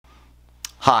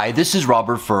Hi, this is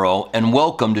Robert Furrow, and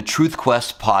welcome to Truth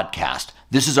Quest Podcast.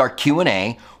 This is our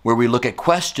Q&A where we look at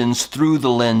questions through the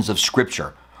lens of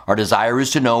Scripture. Our desire is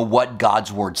to know what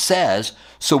God's Word says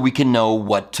so we can know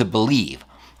what to believe.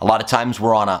 A lot of times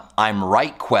we're on a I'm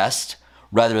right quest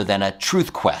rather than a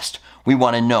truth quest. We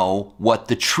want to know what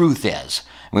the truth is.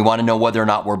 We want to know whether or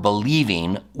not we're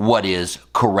believing what is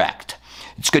correct.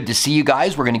 It's good to see you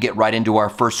guys. We're going to get right into our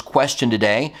first question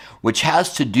today, which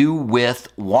has to do with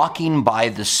walking by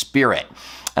the Spirit.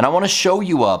 And I want to show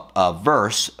you a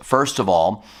verse, first of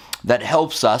all, that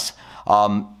helps us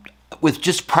with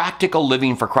just practical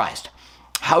living for Christ.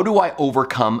 How do I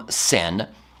overcome sin?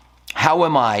 How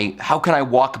can I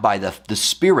walk by the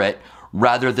Spirit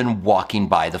rather than walking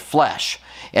by the flesh?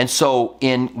 And so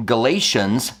in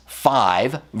Galatians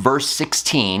 5, verse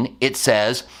 16, it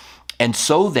says, "And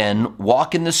so then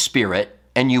walk in the Spirit,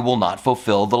 and you will not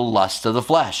fulfill the lust of the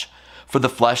flesh. For the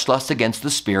flesh lusts against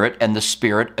the Spirit, and the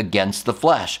Spirit against the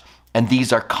flesh. And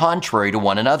these are contrary to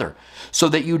one another, so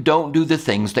that you don't do the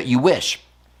things that you wish."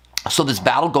 So this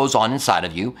battle goes on inside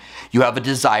of you. You have a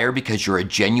desire because you're a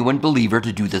genuine believer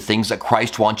to do the things that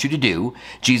Christ wants you to do.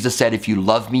 Jesus said, "If you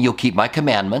love me, you'll keep my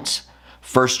commandments."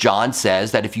 1 John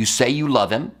says that if you say you love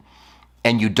him,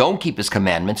 and you don't keep his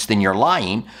commandments, then you're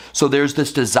lying. So there's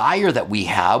this desire that we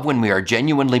have when we are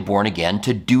genuinely born again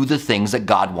to do the things that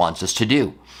God wants us to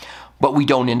do. But we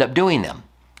don't end up doing them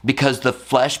because the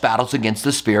flesh battles against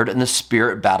the Spirit and the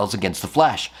Spirit battles against the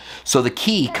flesh. So the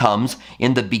key comes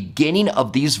in the beginning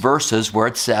of these verses where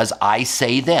it says, "I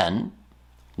say then,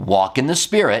 walk in the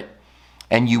Spirit,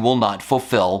 and you will not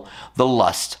fulfill the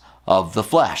lust of the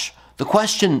flesh." The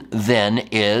question then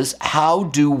is, how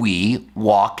do we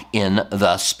walk in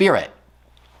the Spirit?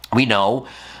 We know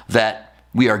that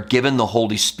we are given the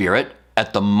Holy Spirit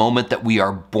at the moment that we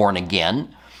are born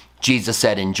again. Jesus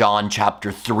said in John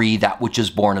chapter 3, "That which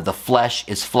is born of the flesh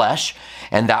is flesh,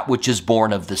 and that which is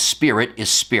born of the Spirit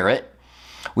is spirit."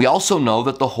 We also know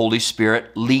that the Holy Spirit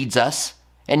leads us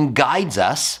and guides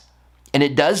us, and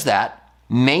it does that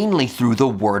mainly through the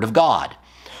Word of God.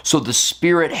 So the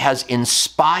Spirit has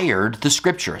inspired the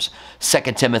Scriptures.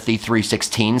 2 Timothy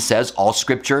 3:16 says, "All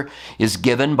Scripture is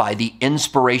given by the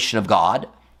inspiration of God,"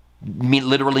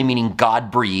 literally meaning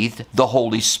God breathed. The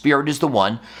Holy Spirit is the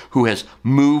one who has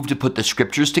moved to put the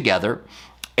Scriptures together,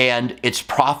 and it's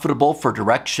profitable for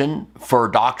direction, for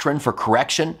doctrine, for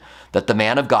correction, that the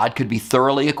man of God could be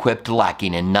thoroughly equipped,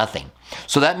 lacking in nothing.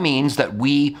 So that means that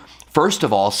we, first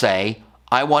of all, say,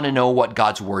 I want to know what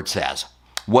God's Word says.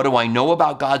 What do I know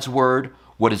about God's Word?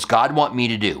 What does God want me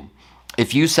to do?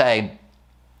 If you say,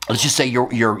 let's just say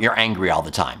you're angry all the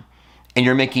time, and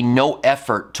you're making no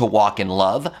effort to walk in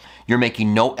love, you're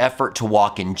making no effort to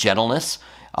walk in gentleness.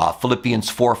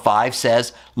 Philippians 4:5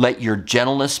 says, "Let your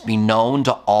gentleness be known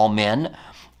to all men,"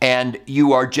 and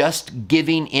you are just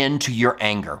giving in to your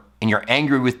anger. And you're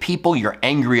angry with people, you're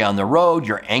angry on the road,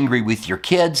 you're angry with your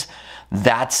kids.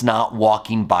 That's not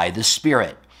walking by the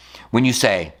Spirit. When you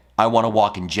say, I want to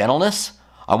walk in gentleness,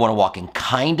 I want to walk in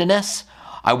kindness,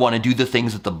 I want to do the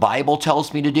things that the Bible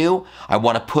tells me to do, I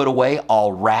want to put away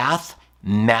all wrath,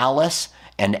 malice,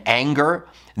 and anger,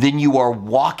 then you are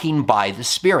walking by the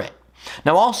Spirit.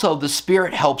 Now also, the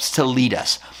Spirit helps to lead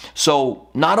us. So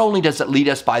not only does it lead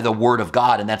us by the Word of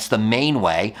God, and that's the main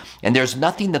way, and there's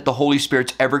nothing that the Holy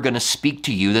Spirit's ever going to speak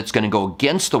to you that's going to go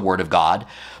against the Word of God,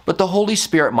 but the Holy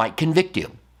Spirit might convict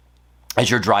you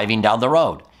as you're driving down the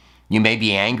road. You may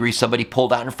be angry, somebody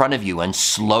pulled out in front of you and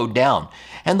slowed down,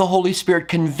 and the Holy Spirit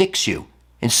convicts you,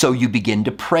 and so you begin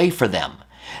to pray for them.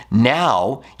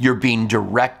 Now you're being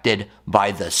directed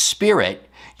by the Spirit.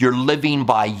 You're living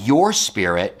by your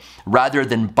Spirit rather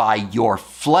than by your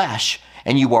flesh,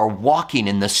 and you are walking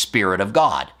in the Spirit of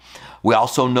God. We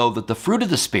also know that the fruit of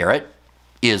the Spirit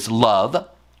is love,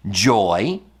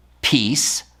 joy,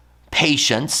 peace,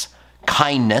 patience,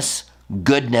 kindness,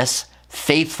 goodness,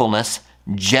 faithfulness,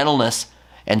 gentleness,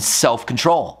 and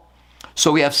self-control.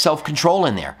 So we have self-control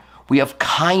in there. We have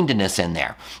kindness in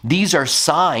there. These are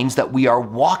signs that we are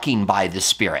walking by the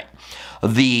Spirit.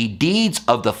 The deeds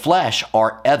of the flesh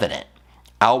are evident.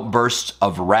 Outbursts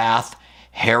of wrath,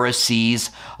 heresies,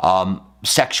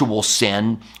 sexual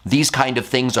sin, these kind of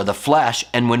things are the flesh.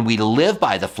 And when we live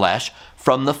by the flesh,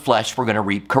 from the flesh we're going to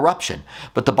reap corruption.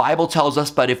 But the Bible tells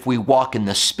us, but if we walk in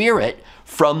the Spirit,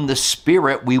 from the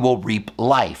Spirit we will reap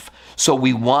life. So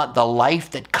we want the life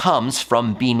that comes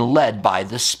from being led by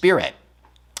the Spirit.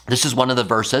 This is one of the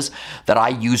verses that I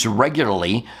use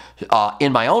regularly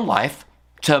in my own life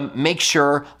to make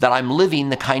sure that I'm living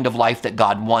the kind of life that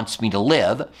God wants me to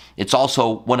live. It's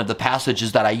also one of the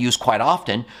passages that I use quite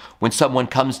often when someone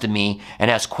comes to me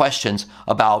and has questions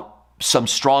about some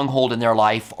stronghold in their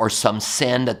life or some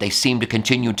sin that they seem to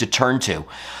continue to turn to.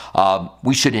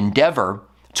 We should endeavor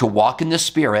to walk in the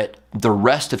Spirit the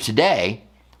rest of today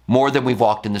more than we've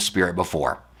walked in the Spirit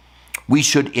before. We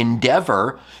should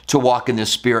endeavor to walk in the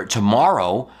Spirit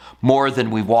tomorrow more than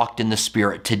we walked in the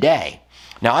Spirit today.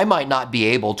 Now, I might not be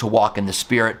able to walk in the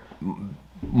Spirit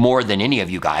more than any of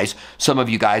you guys. Some of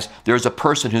you guys, there's a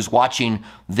person who's watching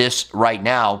this right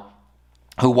now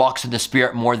who walks in the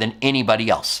Spirit more than anybody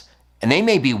else. And they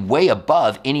may be way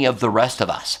above any of the rest of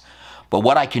us. But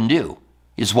what I can do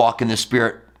is walk in the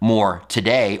Spirit more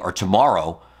today or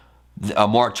tomorrow,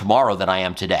 more tomorrow than I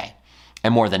am today,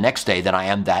 and more the next day than I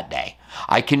am that day.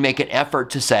 I can make an effort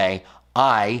to say,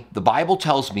 the Bible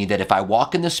tells me that if I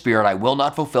walk in the Spirit, I will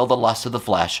not fulfill the lusts of the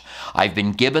flesh. I've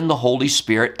been given the Holy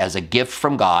Spirit as a gift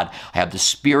from God. I have the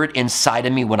Spirit inside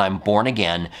of me when I'm born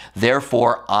again.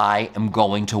 Therefore, I am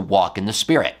going to walk in the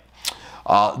Spirit.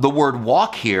 The word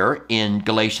walk here in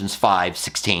Galatians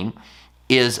 5:16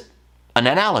 is an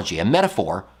analogy, a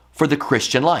metaphor for the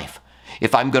Christian life.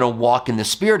 If I'm going to walk in the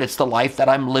Spirit, it's the life that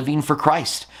I'm living for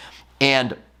Christ.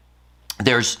 And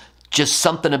there's just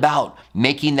something about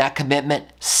making that commitment,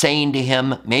 saying to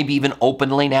Him, maybe even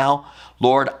openly now,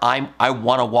 Lord, I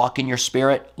want to walk in your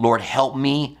Spirit. Lord, help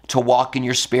me to walk in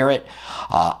your Spirit.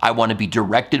 I want to be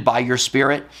directed by your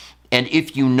Spirit. And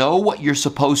if you know what you're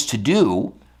supposed to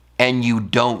do and you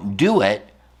don't do it,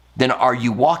 then are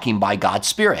you walking by God's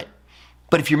Spirit?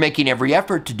 But if you're making every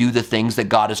effort to do the things that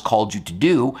God has called you to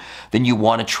do, then you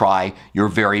want to try your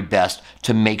very best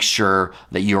to make sure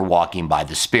that you're walking by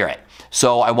the Spirit.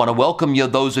 So I want to welcome you,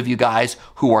 those of you guys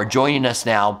who are joining us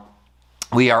now.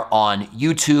 We are on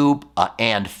YouTube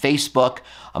and Facebook.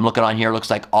 I'm looking on here. Looks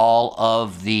like all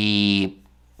of the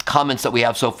comments that we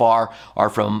have so far are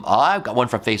from, I've got one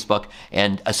from Facebook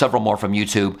and several more from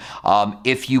YouTube.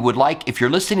 If you're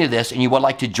listening to this and you would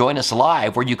like to join us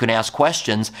live where you can ask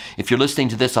questions, if you're listening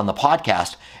to this on the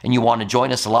podcast and you want to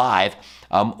join us live,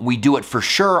 we do it for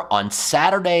sure on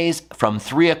Saturdays from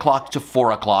 3 o'clock to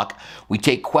 4 o'clock. We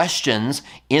take questions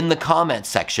in the comment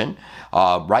section,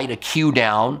 write a Q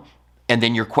down, and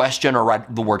then your question, or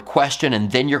write the word question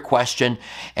and then your question,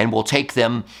 and we'll take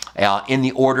them in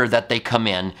the order that they come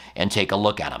in and take a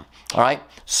look at them. All right,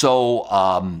 so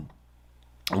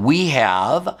we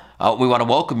want to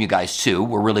welcome you guys too.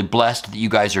 We're really blessed that you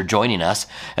guys are joining us.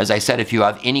 As I said, if you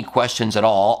have any questions at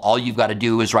all you've got to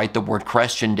do is write the word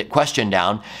question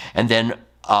down, and then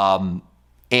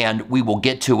and we will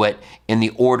get to it in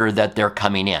the order that they're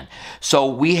coming in. So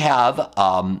we have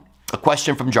a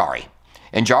question from Jari.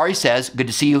 And Jari says, good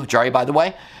to see you, Jari, by the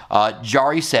way.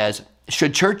 Jari says,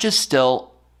 should churches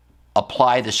still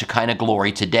apply the Shekinah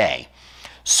glory today?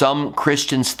 Some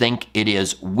Christians think it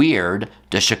is weird.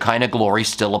 Does Shekinah glory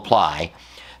still apply?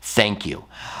 Thank you.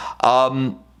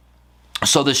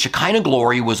 So the Shekinah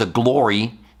glory was a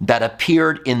glory that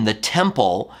appeared in the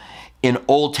temple in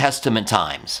Old Testament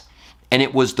times. And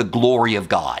it was the glory of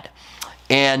God.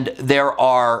 And there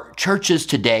are churches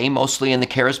today, mostly in the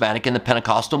charismatic and the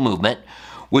Pentecostal movement,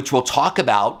 which will talk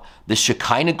about the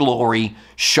Shekinah glory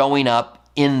showing up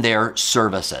in their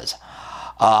services.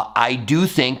 I do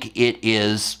think it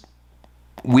is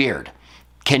weird.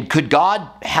 Could God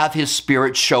have His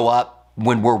Spirit show up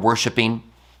when we're worshiping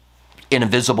in a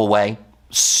visible way?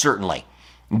 Certainly,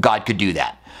 God could do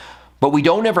that. But we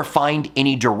don't ever find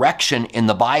any direction in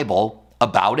the Bible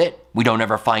about it. We don't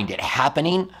ever find it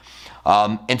happening.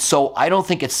 And so I don't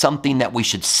think it's something that we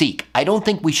should seek. I don't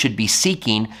think we should be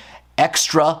seeking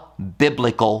extra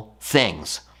biblical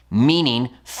things, meaning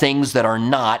things that are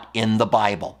not in the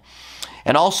Bible.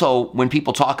 And also, when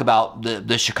people talk about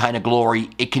the Shekinah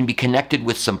glory, it can be connected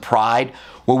with some pride,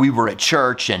 where we were at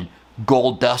church and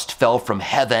gold dust fell from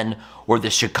heaven, or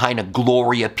the Shekinah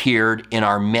glory appeared in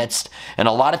our midst. And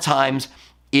a lot of times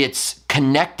it's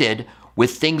connected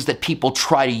with things that people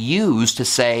try to use to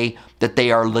say that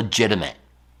they are legitimate,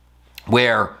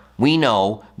 where we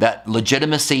know that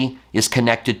legitimacy is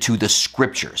connected to the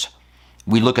scriptures.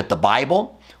 We look at the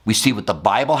Bible, we see what the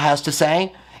Bible has to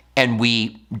say, and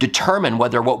we determine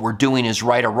whether what we're doing is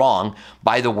right or wrong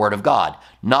by the Word of God,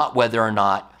 not whether or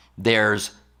not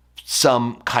there's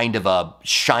some kind of a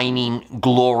shining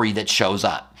glory that shows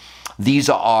up. These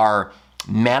are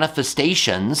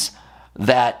manifestations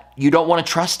that you don't want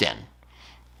to trust in,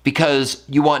 because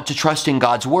you want to trust in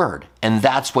God's Word, and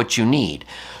that's what you need.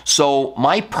 So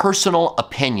my personal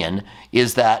opinion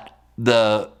is that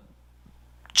the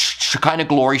Shekinah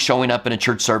glory showing up in a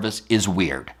church service is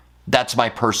weird. That's my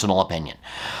personal opinion.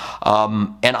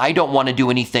 And I don't want to do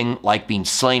anything like being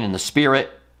slain in the Spirit,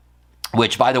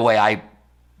 which, by the way, I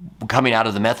coming out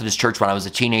of the Methodist church when I was a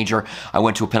teenager. I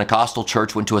went to a Pentecostal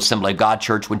church, went to Assembly of God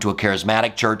church, went to a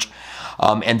charismatic church,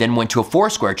 and then went to a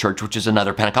Foursquare church, which is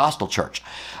another Pentecostal church.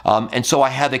 And so I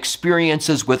have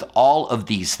experiences with all of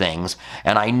these things,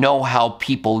 and I know how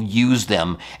people use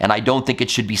them, and I don't think it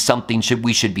should be something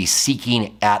we should be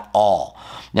seeking at all.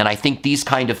 And I think these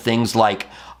kind of things like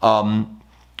when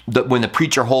the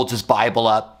preacher holds his Bible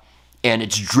up and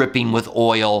it's dripping with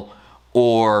oil,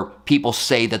 or people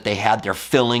say that they had their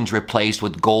fillings replaced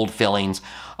with gold fillings.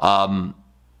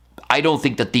 I don't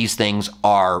think that these things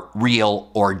are real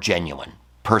or genuine,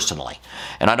 personally.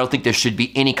 And I don't think there should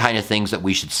be any kind of things that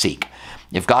we should seek.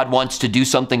 If God wants to do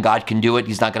something, God can do it.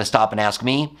 He's not going to stop and ask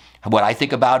me what I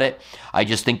think about it. I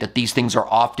just think that these things are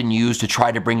often used to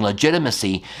try to bring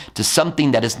legitimacy to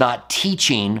something that is not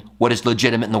teaching what is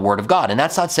legitimate in the Word of God. And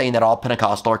that's not saying that all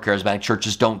Pentecostal or charismatic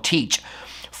churches don't teach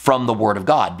from the Word of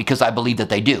God, because I believe that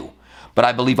they do. But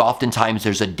I believe oftentimes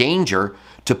there's a danger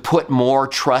to put more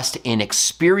trust in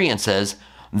experiences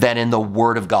than in the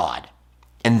Word of God.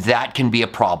 And that can be a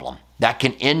problem. That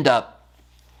can end up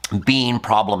being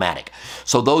problematic.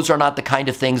 So those are not the kind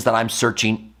of things that I'm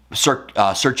searching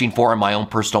for in my own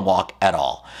personal walk at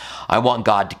all. I want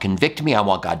God to convict me. I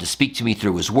want God to speak to me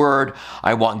through His Word.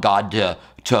 I want God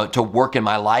to work in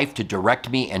my life, to direct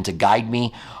me and to guide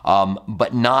me,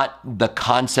 but not the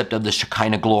concept of the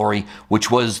Shekinah glory, which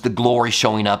was the glory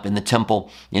showing up in the temple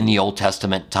in the Old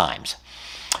Testament times.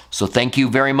 So thank you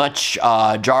very much,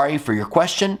 Jari, for your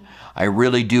question. I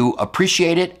really do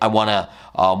appreciate it. I want to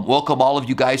welcome all of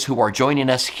you guys who are joining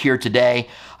us here today.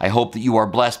 I hope that you are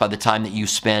blessed by the time that you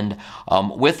spend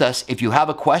with us. If you have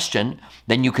a question,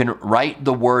 then you can write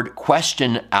the word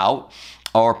question out,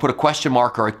 or put a question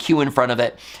mark or a Q in front of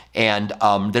it, and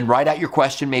then write out your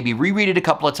question, maybe reread it a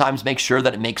couple of times, make sure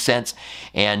that it makes sense,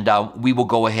 and we will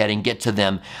go ahead and get to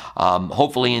them,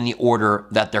 hopefully in the order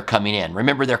that they're coming in.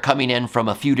 Remember, they're coming in from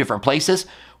a few different places,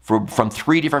 from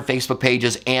 3 different Facebook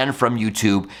pages and from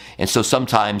YouTube, and so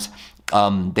sometimes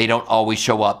they don't always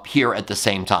show up here at the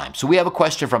same time. So we have a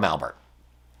question from Albert.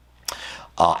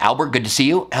 Albert, good to see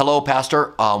you. Hello,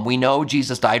 Pastor. We know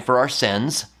Jesus died for our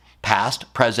sins,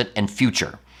 past, present, and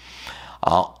future,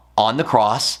 on the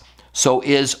cross. So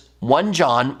is 1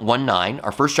 John 1:9,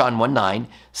 or 1 John 1:9,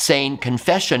 saying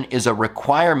confession is a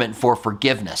requirement for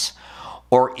forgiveness?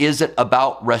 Or is it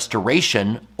about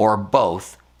restoration, or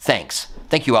both? Thanks.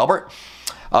 Thank you, Albert.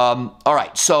 All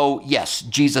right, so yes,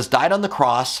 Jesus died on the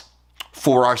cross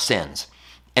for our sins.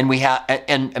 And we have,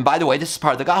 and by the way, this is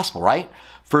part of the gospel, right?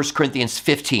 1 Corinthians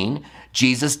 15,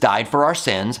 Jesus died for our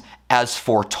sins as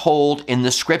foretold in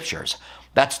the scriptures.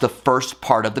 That's the first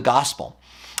part of the gospel.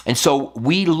 And so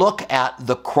we look at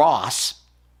the cross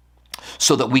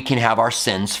so that we can have our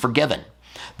sins forgiven.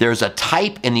 There's a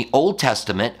type in the Old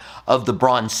Testament of the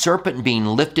bronze serpent being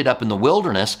lifted up in the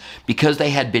wilderness because they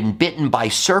had been bitten by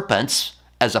serpents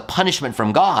as a punishment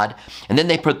from God. And then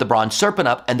they put the bronze serpent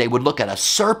up and they would look at a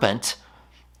serpent,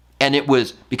 and it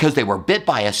was because they were bit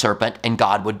by a serpent, and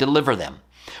God would deliver them.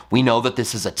 We know that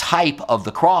this is a type of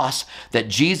the cross, that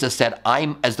Jesus said,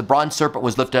 as the bronze serpent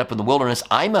was lifted up in the wilderness,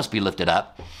 I must be lifted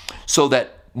up, so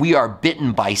that we are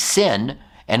bitten by sin,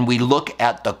 and we look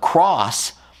at the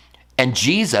cross, and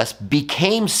Jesus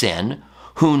became sin,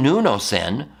 who knew no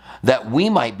sin, that we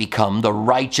might become the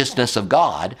righteousness of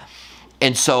God.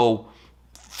 And so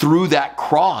through that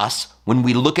cross, when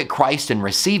we look at Christ and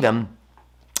receive Him,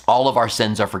 all of our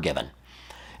sins are forgiven.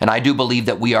 And I do believe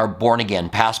that we are born again,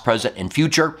 past, present, and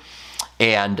future.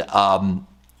 And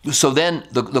so then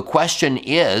the question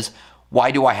is, why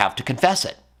do I have to confess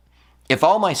it? If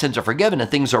all my sins are forgiven and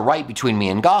things are right between me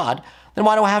and God, then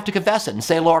why do I have to confess it and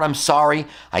say, Lord, I'm sorry,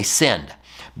 I sinned?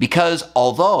 Because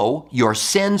although your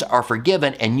sins are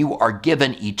forgiven and you are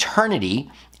given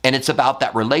eternity, and it's about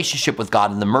that relationship with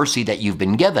God and the mercy that you've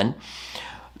been given,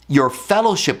 your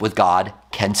fellowship with God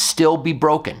can still be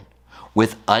broken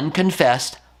with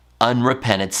unconfessed,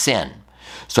 unrepented sin.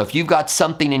 So if you've got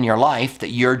something in your life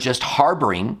that you're just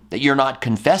harboring, that you're not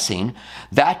confessing,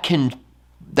 that can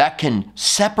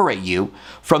separate you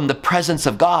from the presence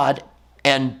of God.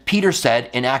 And Peter said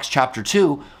in Acts chapter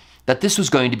 2 that this was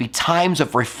going to be times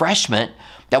of refreshment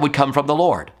that would come from the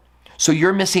Lord. So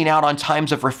you're missing out on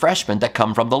times of refreshment that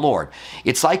come from the Lord.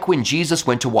 It's like when Jesus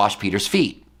went to wash Peter's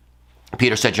feet.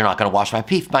 Peter said, you're not going to wash my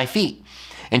feet.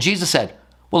 And Jesus said,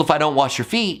 well, if I don't wash your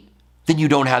feet, then you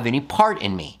don't have any part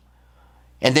in me.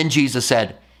 And then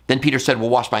Peter said, well,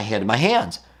 wash my head and my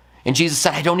hands. And Jesus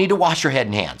said, I don't need to wash your head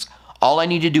and hands. All I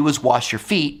need to do is wash your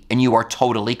feet, and you are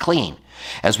totally clean.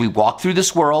 As we walk through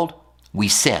this world, we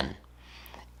sin.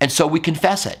 And so we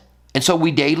confess it. And so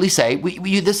we daily say,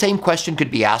 the same question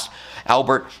could be asked,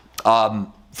 Albert,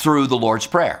 through the Lord's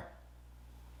Prayer.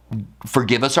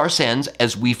 Forgive us our sins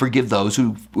as we forgive those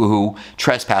who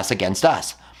trespass against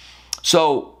us.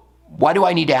 So why do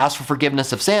I need to ask for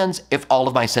forgiveness of sins if all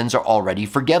of my sins are already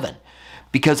forgiven?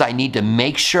 Because I need to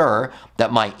make sure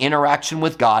that my interaction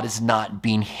with God is not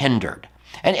being hindered.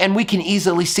 And we can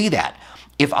easily see that.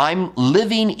 If I'm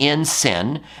living in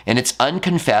sin and it's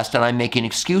unconfessed and I'm making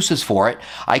excuses for it,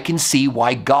 I can see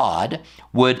why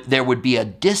there would be a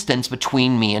distance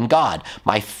between me and God.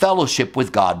 My fellowship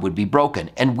with God would be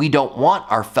broken, and we don't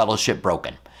want our fellowship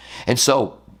broken. And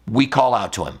so we call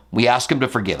out to him. We ask him to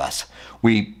forgive us.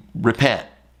 We repent.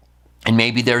 And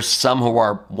maybe there's some who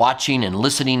are watching and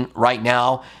listening right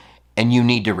now, and you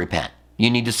need to repent. You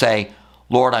need to say,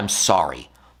 Lord, I'm sorry.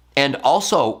 And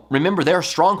also, remember, there are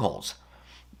strongholds,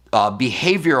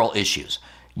 behavioral issues.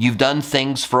 You've done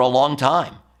things for a long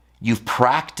time. You've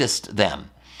practiced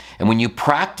them. And when you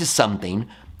practice something,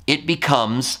 it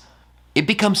becomes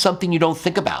something you don't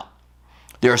think about.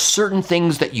 There are certain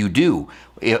things that you do.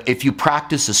 If you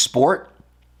practice a sport,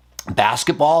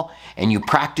 basketball, and you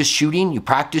practice shooting,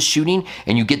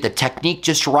 and you get the technique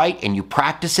just right, and you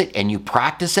practice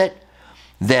it,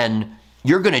 then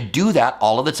you're going to do that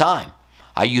all of the time.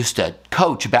 I used to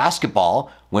coach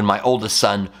basketball when my oldest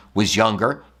son was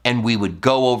younger, and we would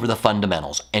go over the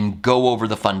fundamentals and go over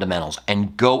the fundamentals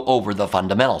and go over the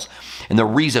fundamentals. And the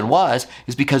reason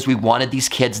is because we wanted these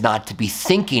kids not to be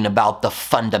thinking about the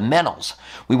fundamentals.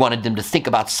 We wanted them to think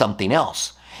about something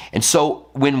else. And so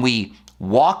when we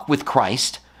walk with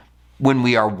Christ, when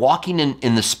we are walking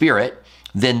in the Spirit,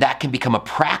 then that can become a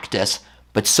practice,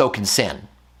 but so can sin.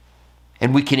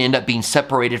 And we can end up being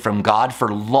separated from God for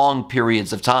long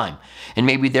periods of time. And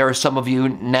maybe there are some of you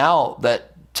now that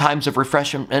times of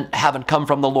refreshment haven't come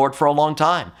from the Lord for a long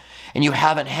time. And you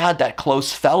haven't had that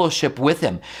close fellowship with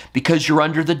him because you're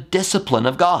under the discipline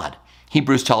of God.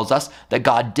 Hebrews tells us that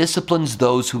God disciplines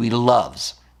those who he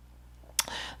loves.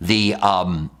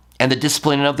 And the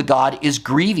disciplining of the God is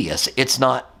grievous. It's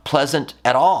not pleasant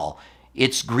at all.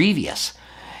 It's grievous.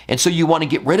 And so you want to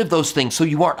get rid of those things so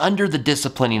you aren't under the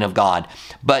disciplining of God.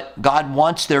 But God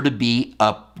wants there to be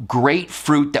a great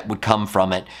fruit that would come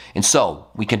from it. And so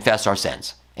we confess our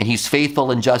sins. And he's faithful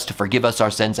and just to forgive us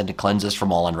our sins and to cleanse us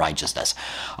from all unrighteousness.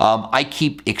 I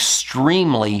keep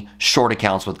extremely short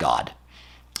accounts with God.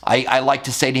 I like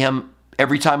to say to him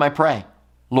every time I pray,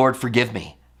 Lord, forgive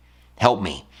me. Help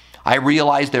me. I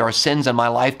realize there are sins in my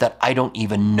life that I don't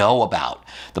even know about.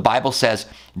 The Bible says,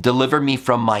 deliver me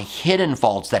from my hidden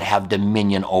faults that have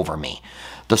dominion over me.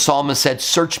 The psalmist said,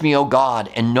 search me, O God,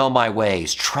 and know my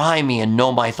ways. Try me and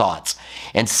know my thoughts,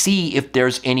 and see if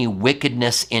there's any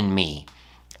wickedness in me,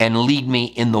 and lead me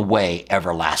in the way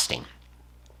everlasting.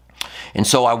 And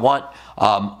so I want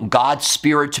God's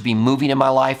Spirit to be moving in my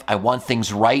life. I want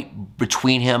things right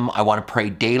between him. I want to pray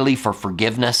daily for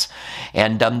forgiveness.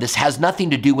 And this has nothing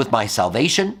to do with my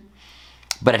salvation,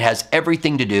 but it has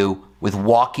everything to do with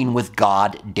walking with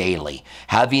God daily,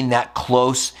 having that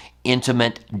close,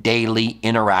 intimate, daily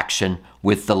interaction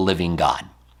with the living God.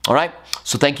 All right,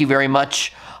 so thank you very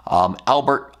much,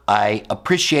 Albert. I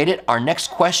appreciate it. Our next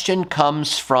question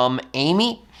comes from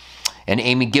Amy. And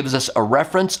Amy gives us a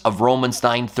reference of Romans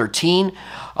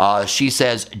 9:13. She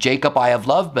says, Jacob I have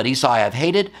loved, but Esau I have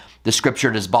hated. The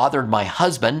scripture has bothered my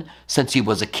husband since he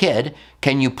was a kid.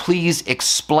 Can you please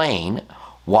explain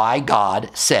why God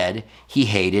said he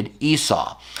hated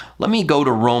Esau? Let me go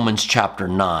to Romans chapter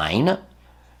 9,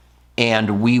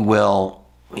 and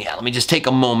let me just take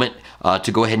a moment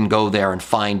to go ahead and go there and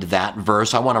find that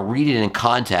verse. I want to read it in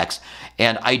context.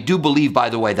 And I do believe, by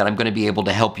the way, that I'm going to be able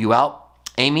to help you out,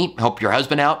 Amy, help your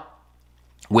husband out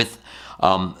with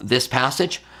this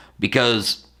passage,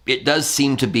 because it does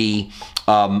seem to be,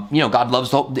 God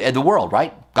loves the world,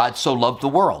 right? God so loved the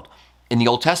world. In the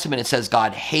Old Testament, it says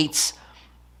God hates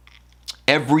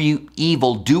every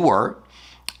evildoer.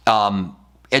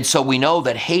 And so we know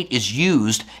that hate is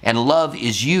used and love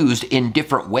is used in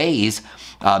different ways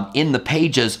in the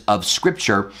pages of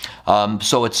Scripture.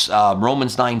 So it's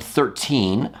Romans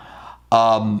 9:13.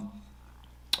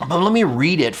 But let me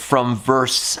read it from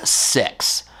verse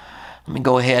 6. Let me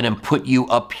go ahead and put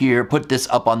this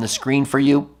up on the screen for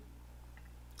you.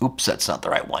 Oops, that's not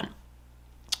the right one.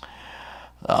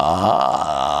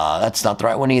 That's not the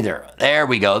right one either. There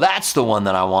we go. That's the one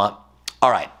that I want. All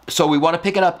right, so we want to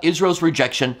pick it up, Israel's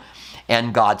rejection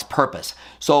and God's purpose.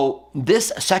 So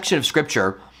this section of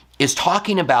Scripture is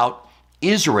talking about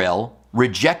Israel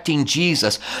rejecting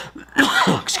Jesus,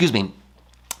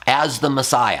 as the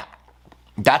Messiah.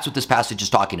 That's what this passage is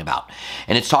talking about.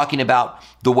 And it's talking about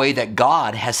the way that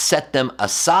God has set them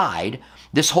aside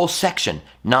This whole section,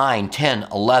 9, 10,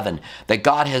 11, that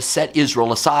God has set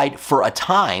Israel aside for a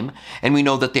time, and we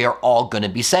know that they are all going to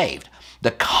be saved.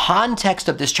 The context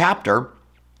of this chapter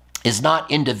is not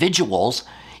individuals,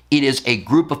 it is a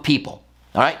group of people.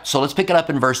 All right, so let's pick it up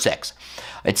in verse 6.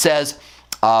 It says,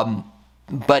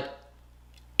 but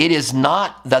it is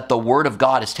not that the word of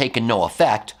God has taken no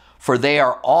effect, for they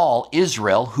are all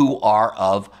Israel who are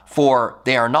of, for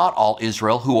they are not all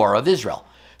Israel who are of Israel.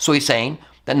 So he's saying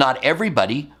that not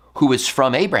everybody who is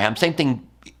from Abraham, same thing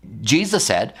Jesus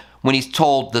said when he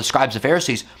told the scribes and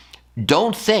Pharisees,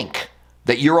 don't think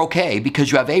that you're okay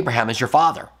because you have Abraham as your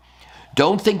father.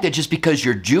 Don't think that just because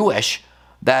you're Jewish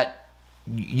that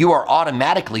you are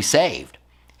automatically saved.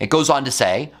 It goes on to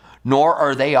say, nor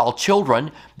are they all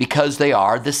children because they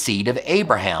are the seed of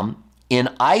Abraham. In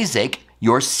Isaac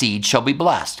your seed shall be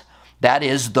blessed. That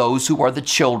is those who are the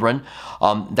children.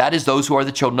 That is those who are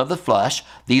the children of the flesh.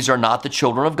 These are not the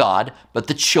children of God, but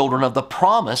the children of the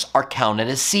promise are counted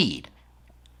as seed.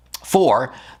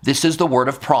 For this is the word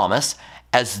of promise.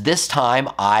 As this time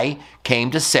I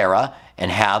came to Sarah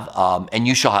and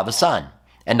you shall have a son.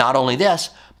 And not only this,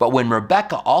 but when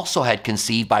Rebekah also had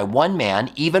conceived by one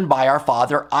man, even by our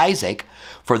father Isaac,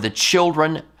 for the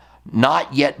children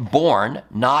not yet born,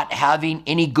 not having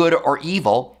any good or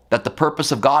evil, that the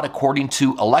purpose of God according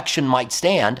to election might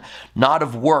stand, not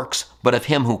of works, but of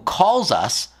him who calls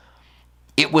us,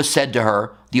 it was said to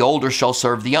her, the older shall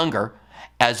serve the younger,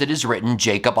 as it is written,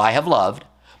 Jacob I have loved,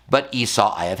 but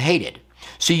Esau I have hated.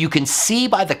 So you can see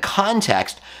by the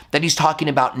context that he's talking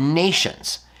about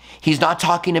nations. He's not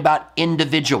talking about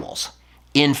individuals.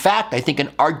 In fact, I think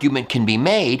an argument can be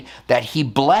made that he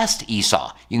blessed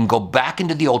Esau. You can go back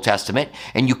into the Old Testament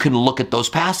and you can look at those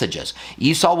passages.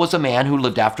 Esau was a man who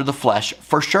lived after the flesh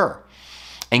for sure.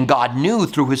 And God knew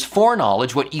through his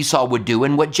foreknowledge what Esau would do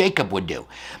and what Jacob would do.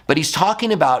 But he's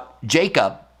talking about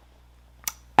Jacob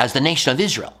as the nation of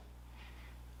Israel.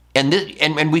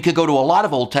 And we could go to a lot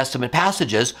of Old Testament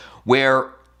passages where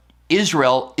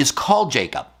Israel is called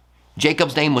Jacob.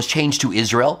 Jacob's name was changed to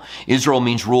Israel. Israel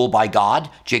means ruled by God.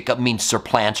 Jacob means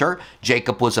supplanter.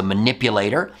 Jacob was a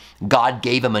manipulator. God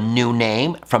gave him a new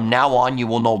name. From now on, you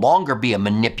will no longer be a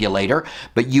manipulator,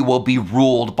 but you will be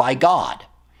ruled by God.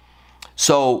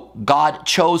 So God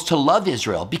chose to love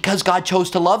Israel because God chose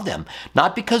to love them.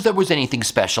 Not because there was anything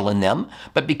special in them,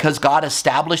 but because God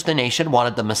established the nation,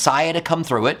 wanted the Messiah to come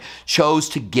through it, chose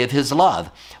to give his love.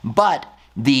 But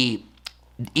the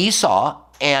Esau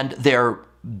and their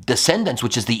descendants,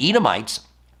 which is the Edomites,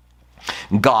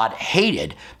 God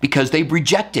hated because they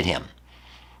rejected him.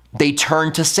 They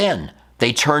turned to sin.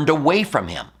 They turned away from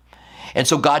him. And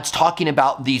so God's talking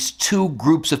about these two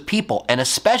groups of people, and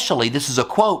especially, this is a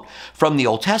quote from the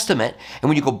Old Testament, and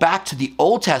when you go back to the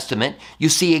Old Testament, you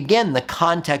see again the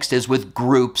context is with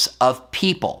groups of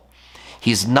people.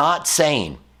 He's not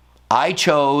saying, I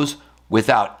chose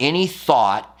without any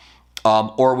thought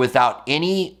or without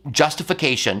any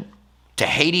justification to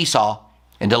hate Esau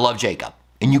and to love Jacob,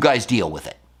 and you guys deal with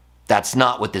it. That's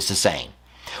not what this is saying.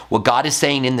 What God is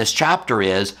saying in this chapter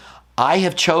is, I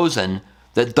have chosen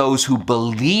that those who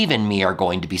believe in me are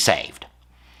going to be saved.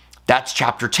 That's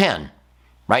chapter 10,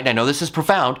 right? And I know this is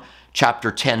profound.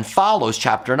 Chapter 10 follows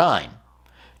chapter 9.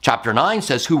 Chapter 9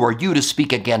 says, who are you to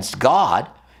speak against God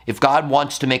if God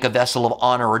wants to make a vessel of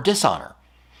honor or dishonor?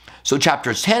 So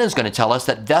chapter 10 is going to tell us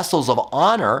that vessels of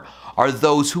honor are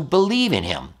those who believe in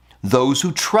him, those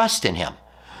who trust in him,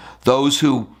 those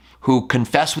who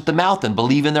confess with the mouth and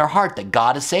believe in their heart that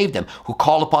God has saved them, who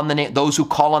call upon the name, those who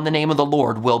call on the name of the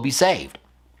Lord will be saved.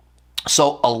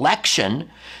 So election,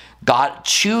 God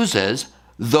chooses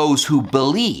those who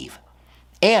believe.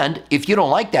 And if you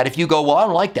don't like that, if you go, well, I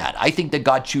don't like that. I think that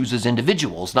God chooses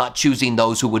individuals, not choosing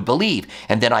those who would believe,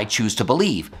 and then I choose to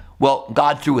believe. Well,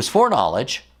 God, through his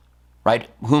foreknowledge, right,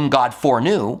 whom God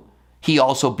foreknew, he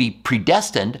also be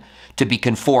predestined to be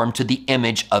conformed to the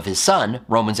image of his son,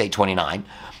 Romans 8:29.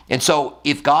 And so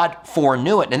if God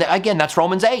foreknew it, and again, that's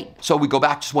Romans 8. So we go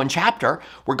back just one chapter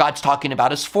where God's talking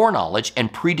about his foreknowledge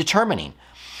and predetermining.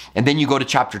 And then you go to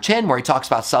chapter 10 where he talks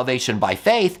about salvation by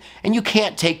faith, and you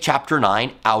can't take chapter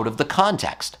 9 out of the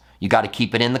context. You got to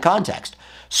keep it in the context.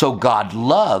 So God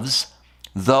loves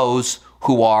those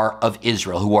who are of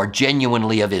Israel, who are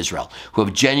genuinely of Israel, who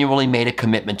have genuinely made a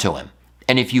commitment to him.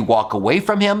 And if you walk away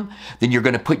from him, then you're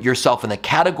going to put yourself in the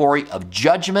category of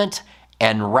judgment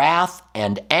and wrath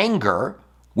and anger,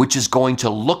 which is going to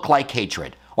look like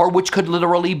hatred, or which could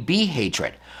literally be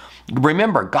hatred.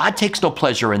 Remember, God takes no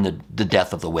pleasure in the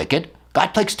death of the wicked. God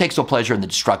takes no pleasure in the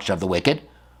destruction of the wicked,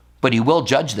 but he will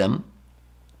judge them.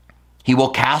 He will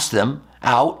cast them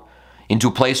out into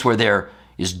a place where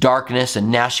is darkness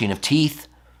and gnashing of teeth,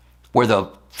 where the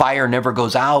fire never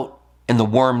goes out and the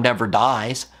worm never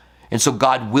dies. And so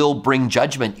God will bring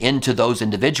judgment into those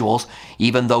individuals,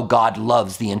 even though God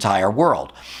loves the entire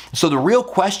world. So the real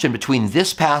question between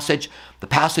this passage, the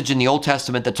passage in the Old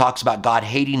Testament that talks about God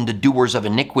hating the doers of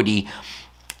iniquity,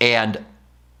 and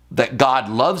that God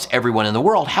loves everyone in the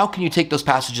world, how can you take those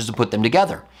passages and put them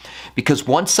together? Because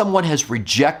once someone has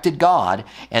rejected God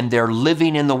and they're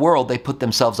living in the world, they put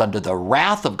themselves under the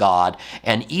wrath of God.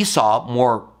 And Esau,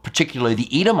 more particularly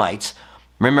the Edomites,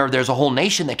 remember, there's a whole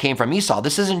nation that came from Esau.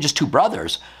 This isn't just two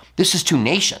brothers. This is two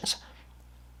nations,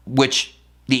 which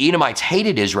the Edomites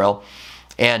hated Israel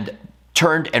and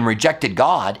turned and rejected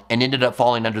God and ended up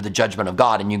falling under the judgment of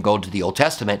God. And you can go to the Old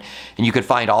Testament and you can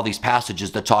find all these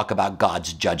passages that talk about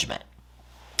God's judgment.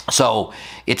 So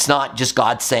it's not just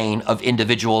God saying of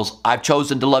individuals, I've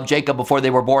chosen to love Jacob before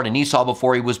they were born and Esau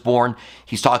before he was born.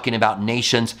 He's talking about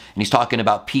nations, and he's talking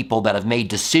about people that have made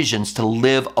decisions to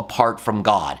live apart from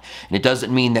God. And it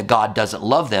doesn't mean that God doesn't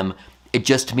love them. It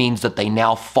just means that they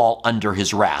now fall under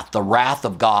his wrath. The wrath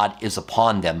of God is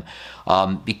upon them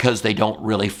because they don't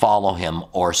really follow him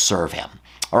or serve him.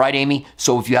 All right, Amy.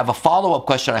 So if you have a follow-up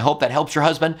question, I hope that helps your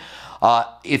husband.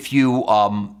 If you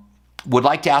would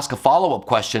like to ask a follow-up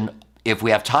question, if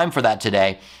we have time for that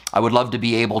today, I would love to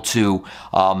be able to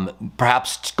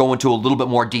perhaps go into a little bit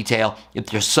more detail if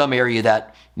there's some area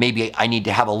that maybe I need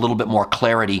to have a little bit more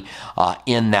clarity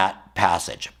in that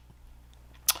passage.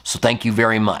 So thank you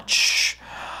very much.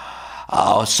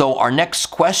 So our next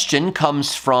question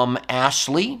comes from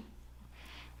Ashley.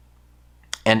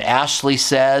 And Ashley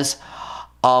says,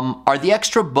 are the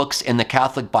extra books in the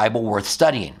Catholic Bible worth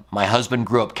studying? My husband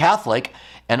grew up Catholic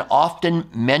and often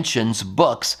mentions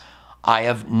books I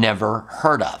have never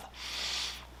heard of.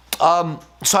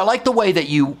 So I like the way that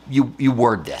you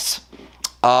word this.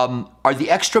 Are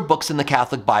the extra books in the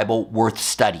Catholic Bible worth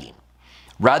studying?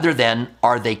 Rather than,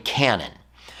 are they canon?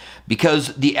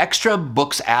 Because the extra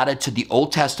books added to the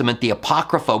Old Testament, the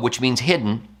Apocrypha, which means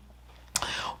hidden,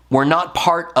 were not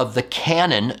part of the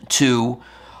canon to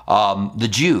the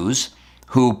Jews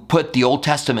who put the Old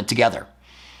Testament together.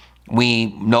 We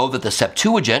know that the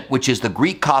Septuagint, which is the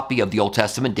Greek copy of the Old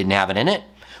Testament, didn't have it in it.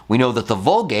 We know that the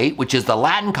Vulgate, which is the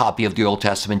Latin copy of the Old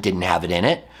Testament, didn't have it in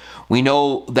it. We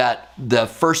know that the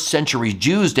first century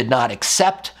Jews did not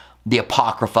accept the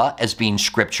Apocrypha as being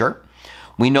scripture.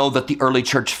 We know that the early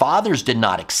church fathers did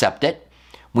not accept it.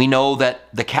 We know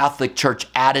that the Catholic Church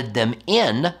added them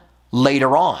in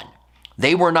later on.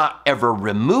 They were not ever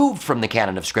removed from the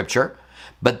canon of scripture,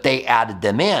 but they added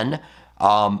them in.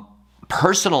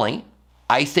 Personally,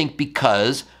 I think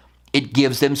because it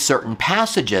gives them certain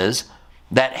passages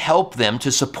that help them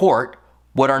to support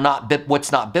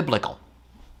what's not biblical,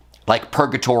 like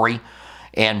purgatory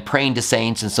and praying to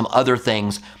saints and some other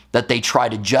things that they try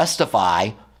to justify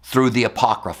through the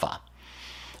Apocrypha.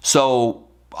 So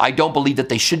I don't believe that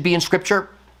they should be in Scripture,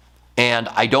 and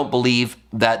I don't believe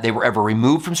that they were ever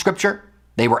removed from Scripture.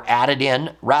 They were added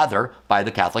in, rather, by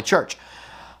the Catholic Church.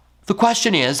 The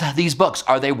question is, these books,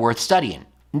 are they worth studying?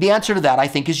 And the answer to that, I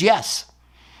think, is yes.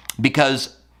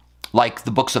 Because like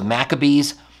the books of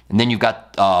Maccabees, and then you've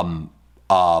got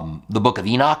the book of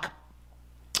Enoch.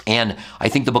 And I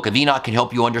think the book of Enoch can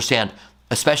help you understand,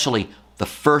 especially the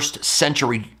first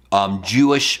century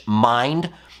Jewish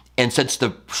mind. And since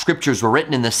the scriptures were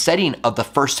written in the setting of the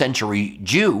first century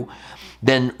Jew,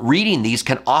 then reading these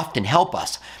can often help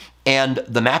us. And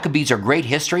the Maccabees are great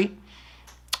history.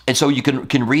 And so you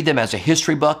can read them as a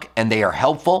history book, and they are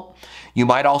helpful. You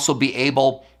might also be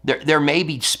able, there may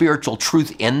be spiritual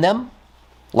truth in them,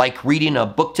 like reading a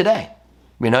book today.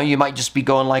 You know, you might just be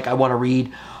going like, I want to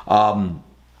read,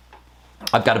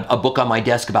 I've got a book on my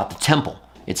desk about the temple.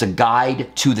 It's a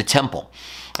guide to the temple,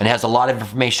 and it has a lot of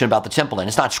information about the temple. And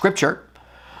it's not scripture,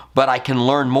 but I can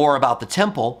learn more about the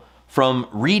temple from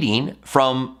reading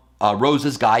from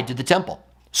Rose's Guide to the Temple.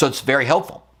 So it's very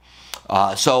helpful.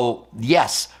 So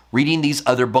yes, reading these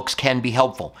other books can be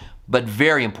helpful, but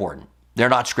very important. They're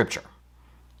not scripture,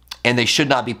 and they should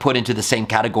not be put into the same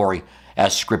category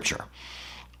as scripture.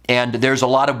 And there's a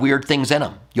lot of weird things in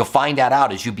them. You'll find that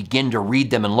out as you begin to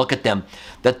read them and look at them,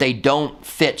 that they don't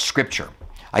fit scripture.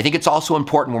 I think it's also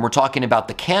important when we're talking about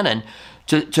the canon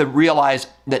to realize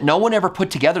that no one ever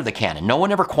put together the canon. No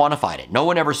one ever quantified it. No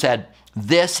one ever said,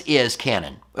 this is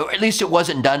canon. Or at least it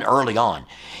wasn't done early on.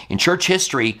 In church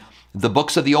history, the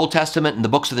books of the Old Testament and the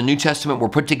books of the New Testament were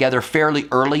put together fairly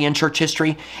early in church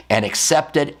history and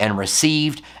accepted and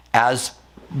received as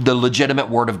the legitimate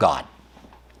Word of God.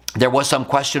 There was some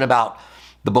question about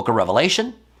the book of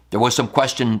Revelation. There was some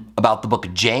question about the book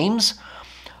of James.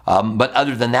 But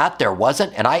other than that, there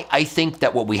wasn't. And I think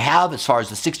that what we have as far as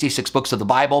the 66 books of the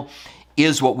Bible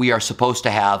is what we are supposed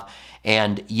to have.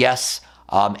 And yes,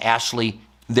 Ashley,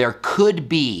 there could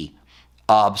be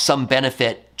some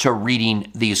benefit to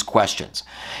reading these questions,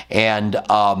 and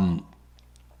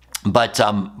but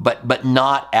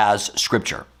not as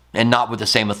Scripture, and not with the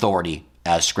same authority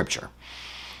as Scripture.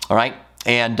 All right.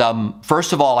 And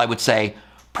first of all, I would say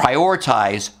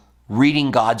prioritize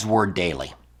reading God's Word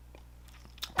daily.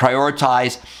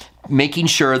 Prioritize making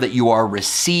sure that you are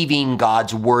receiving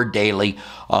God's Word daily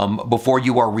before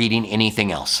you are reading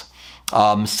anything else.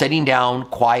 Sitting down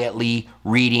quietly,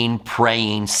 reading,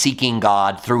 praying, seeking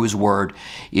God through His Word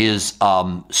is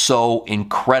so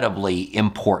incredibly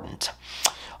important.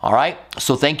 All right,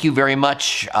 so thank you very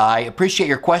much. I appreciate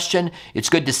your question. It's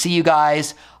good to see you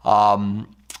guys.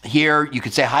 Here, you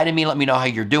can say hi to me. Let me know how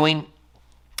you're doing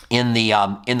in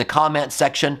the comment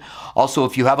section. Also,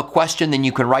 if you have a question, then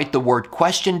you can write the word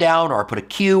question down, or put a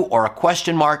Q or a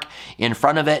question mark in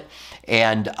front of it,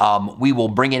 and we will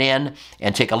bring it in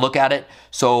and take a look at it.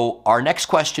 So our next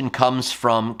question comes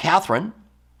from Catherine,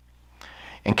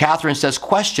 and Catherine says,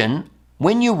 question,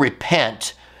 when you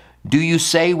repent, do you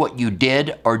say what you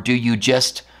did, or do you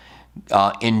just,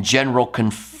 in general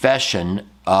confession,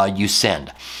 you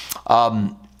sinned?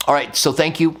 All right, so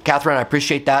thank you, Catherine. I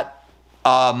appreciate that.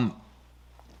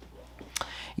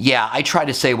 Yeah, I try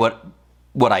to say what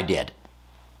I did.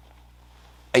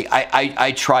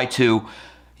 I try to,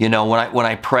 when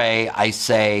I pray, I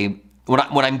say, when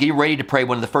I'm getting ready to pray,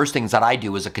 one of the first things that I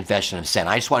do is a confession of sin.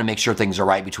 I just want to make sure things are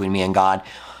right between me and God.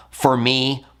 For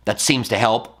me, that seems to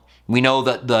help. We know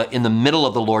that in the middle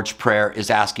of the Lord's Prayer is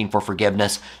asking for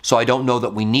forgiveness, so I don't know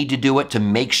that we need to do it to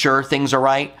make sure things are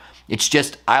right. It's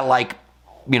just, I like,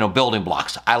 building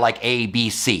blocks. I like A, B,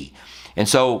 C. And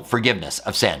so forgiveness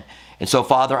of sin. And so,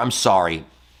 Father, I'm sorry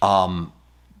that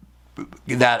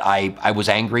I was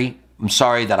angry. I'm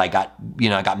sorry that I got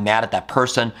mad at that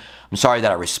person. I'm sorry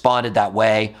that I responded that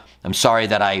way. I'm sorry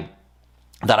that I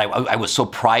was so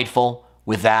prideful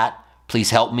with that. Please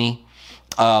help me.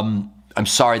 I'm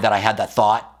sorry that I had that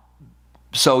thought.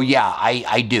 So yeah,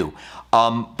 I do.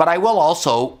 But I will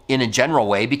also, in a general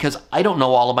way, because I don't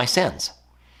know all of my sins.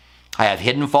 I have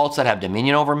hidden faults that have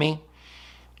dominion over me.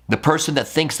 The person that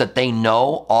thinks that they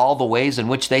know all the ways in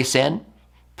which they sin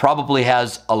probably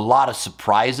has a lot of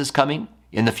surprises coming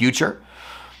in the future,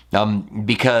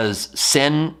 because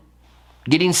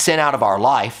getting sin out of our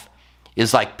life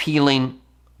is like peeling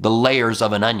the layers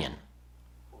of an onion.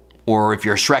 Or if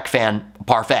you're a Shrek fan,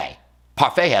 Parfait.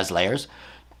 Parfait has layers.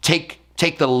 Take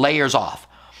the layers off.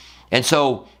 And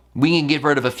so we can get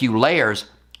rid of a few layers,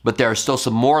 but there are still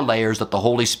some more layers that the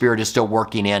Holy Spirit is still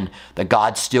working in, that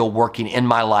God's still working in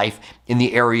my life in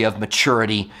the area of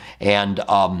maturity. And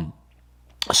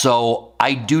so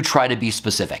I do try to be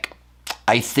specific.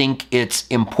 I think it's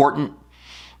important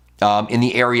in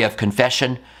the area of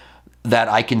confession that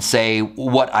I can say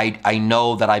what I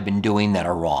know that I've been doing that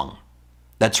are wrong.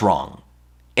 That's wrong.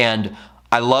 And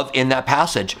I love in that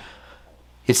passage,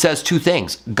 it says two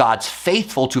things. God's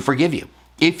faithful to forgive you.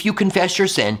 If you confess your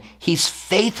sin, He's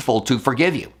faithful to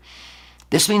forgive you.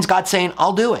 This means God's saying,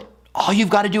 I'll do it. All you've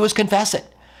got to do is confess it,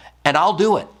 and I'll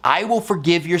do it. I will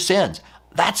forgive your sins.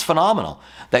 That's phenomenal,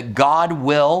 that God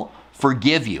will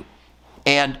forgive you.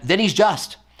 And then He's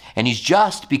just. And He's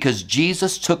just because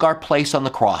Jesus took our place on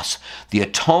the cross. The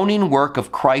atoning work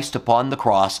of Christ upon the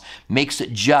cross makes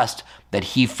it just that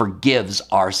He forgives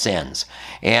our sins.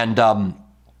 And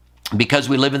because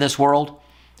we live in this world,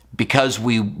 because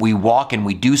we walk and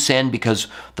we do sin, because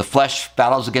the flesh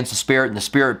battles against the Spirit and the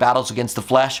Spirit battles against the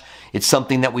flesh, it's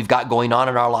something that we've got going on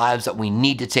in our lives that we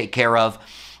need to take care of.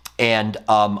 And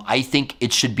I think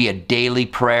it should be a daily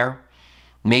prayer,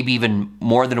 maybe even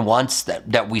more than once,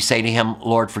 that we say to Him,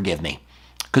 Lord, forgive me.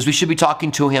 Because we should be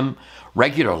talking to Him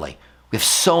regularly. We have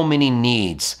so many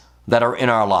needs that are in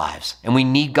our lives, and we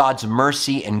need God's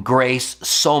mercy and grace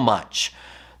so much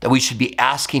that we should be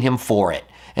asking Him for it.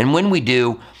 And when we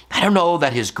do, I don't know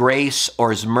that His grace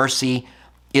or His mercy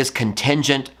is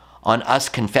contingent on us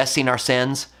confessing our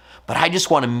sins, but I just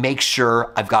want to make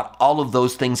sure I've got all of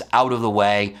those things out of the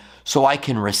way so I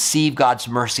can receive God's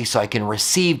mercy, so I can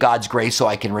receive God's grace, so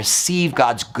I can receive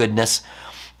God's goodness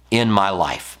in my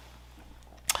life.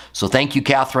 So thank you,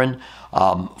 Catherine,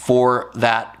 for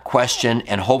that question,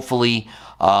 and hopefully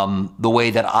the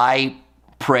way that I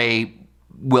pray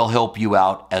will help you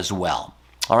out as well.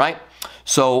 All right?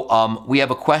 So we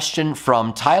have a question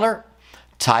from Tyler.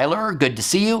 Tyler, good to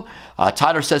see you.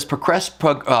 Tyler says,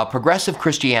 progressive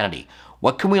Christianity.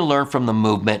 What can we learn from the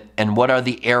movement, and what are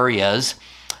the areas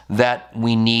that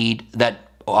we need,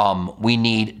 that we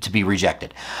need to be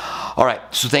rejected. All right,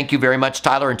 so thank you very much,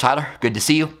 Tyler. And Tyler, good to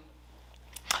see you.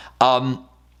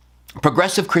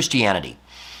 Progressive Christianity.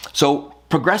 So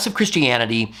progressive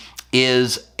Christianity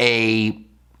is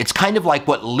it's kind of like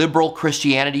what liberal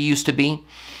Christianity used to be.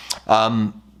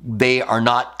 They are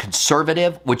not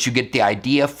conservative, which you get the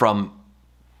idea from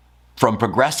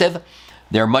progressive.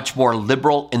 They're much more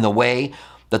liberal in the way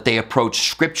that they approach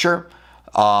Scripture.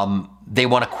 They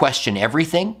want to question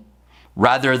everything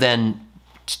rather than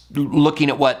looking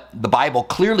at what the Bible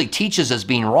clearly teaches as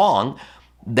being wrong.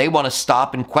 They want to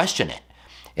stop and question it.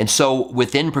 And so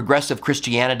within progressive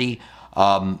Christianity,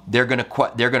 they're going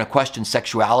to question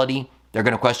sexuality. They're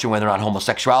going to question whether or not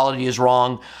homosexuality is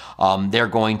wrong. They're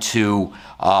going to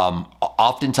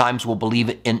oftentimes will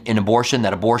believe in abortion,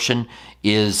 that abortion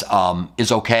is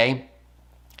okay.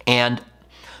 And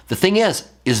the thing is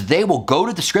they will go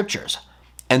to the Scriptures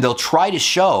and they'll try to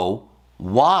show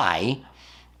why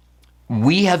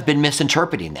we have been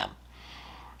misinterpreting them.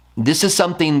 This is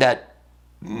something that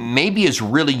maybe is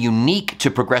really unique to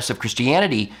progressive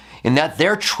Christianity in that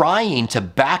they're trying to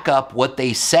back up what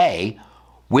they say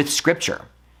with Scripture.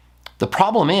 The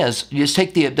problem is, you just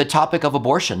take the topic of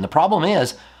abortion. The problem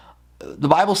is, the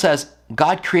Bible says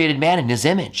God created man in his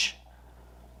image.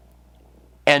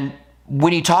 And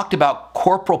when he talked about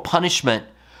corporal punishment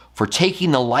for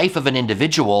taking the life of an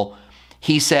individual,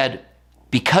 he said,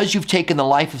 because you've taken the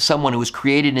life of someone who was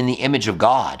created in the image of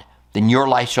God, then your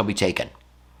life shall be taken.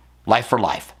 Life for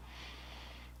life.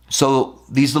 So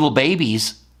these little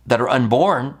babies that are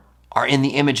unborn are in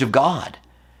the image of God.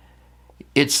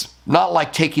 It's not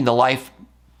like taking the life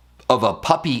of a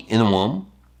puppy in the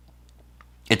womb.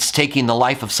 It's taking the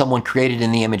life of someone created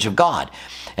in the image of God.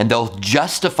 And they'll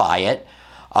justify it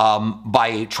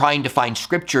by trying to find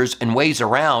scriptures and ways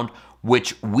around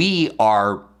which we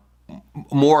are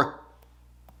more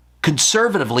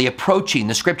conservatively approaching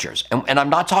the Scriptures. And I'm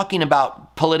not talking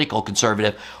about political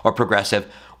conservative or progressive.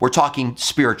 We're talking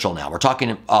spiritual now. We're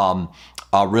talking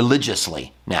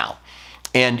religiously now.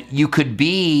 And you could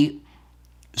be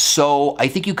I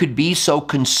think you could be so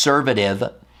conservative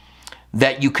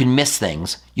that you can miss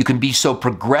things. You can be so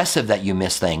progressive that you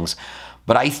miss things.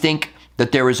 But I think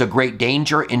that there is a great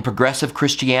danger in progressive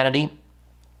Christianity.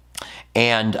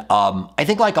 And I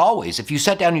think, like always, if you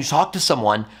sit down and you talk to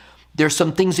someone, there's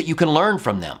some things that you can learn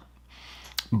from them.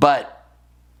 But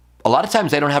a lot of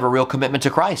times they don't have a real commitment to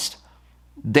Christ.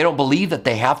 They don't believe that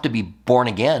they have to be born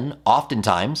again,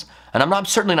 oftentimes. And I'm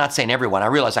certainly not saying everyone. I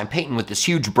realize I'm painting with this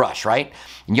huge brush, right?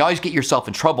 And you always get yourself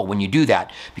in trouble when you do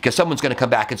that, because someone's going to come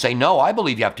back and say, no, I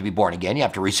believe you have to be born again. You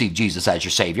have to receive Jesus as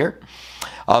your Savior.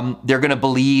 They're going to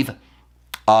believe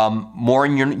more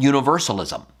in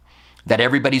universalism, that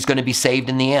everybody's going to be saved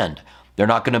in the end. They're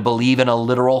not going to believe in a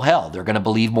literal hell. They're going to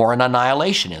believe more in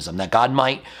annihilationism, that God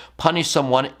might punish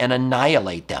someone and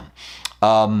annihilate them.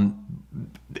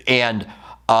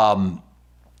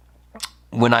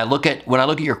 When I look at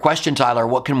your question, Tyler,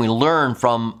 what can we learn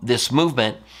from this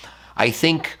movement? I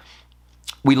think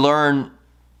we learn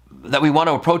that we want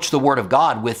to approach the Word of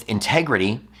God with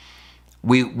integrity.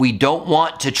 We don't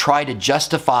want to try to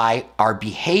justify our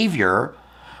behavior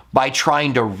by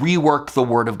trying to rework the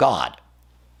Word of God.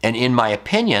 And in my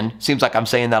opinion, seems like I'm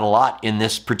saying that a lot in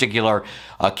this particular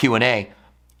Q&A.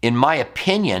 In my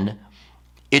opinion,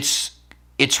 it's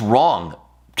wrong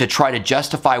to try to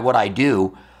justify what I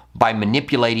do by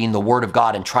manipulating the Word of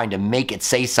God and trying to make it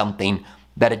say something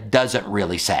that it doesn't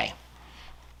really say.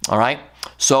 All right?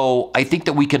 So I think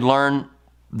that we can learn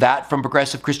that from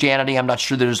progressive Christianity. I'm not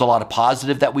sure there's a lot of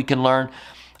positive that we can learn.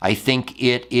 I think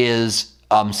it is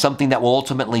something that will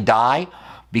ultimately die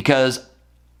because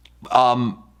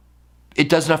it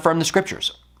doesn't affirm the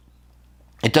Scriptures.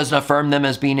 It doesn't affirm them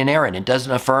as being inerrant. It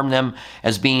doesn't affirm them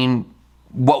as being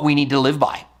what we need to live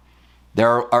by.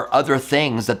 There are other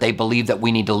things that they believe that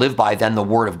we need to live by than the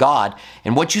Word of God.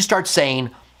 And once you start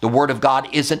saying the Word of God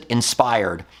isn't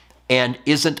inspired and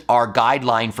isn't our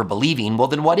guideline for believing, well,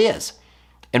 then what is?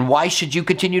 And why should you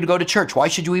continue to go to church? Why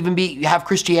should you even have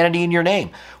Christianity in your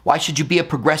name? Why should you be a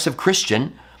progressive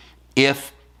Christian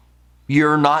if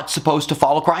you're not supposed to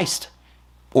follow Christ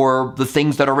or the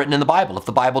things that are written in the Bible, if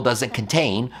the Bible doesn't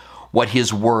contain what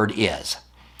His Word is?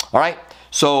 All right,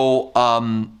 so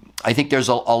I think there's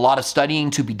a lot of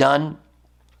studying to be done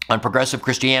on progressive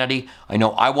Christianity. I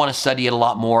know I want to study it a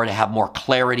lot more to have more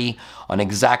clarity on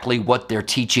exactly what they're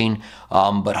teaching,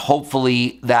 but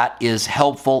hopefully that is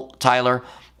helpful, Tyler.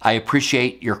 I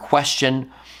appreciate your question.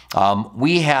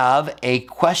 We have a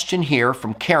question here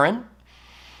from Karen.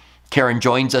 Karen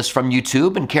joins us from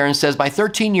YouTube, and Karen says, my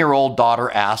 13-year-old daughter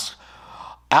asks,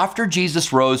 after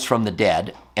Jesus rose from the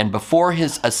dead and before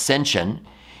His ascension,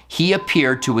 he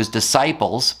appeared to his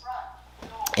disciples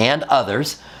and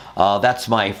others. That's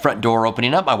my front door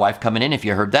opening up, my wife coming in, if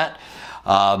you heard that.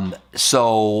 Hi,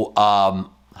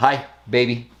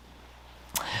 baby.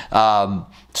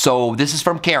 So this is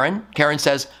from Karen. Karen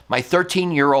says, my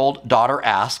 13-year-old daughter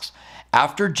asks,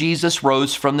 after Jesus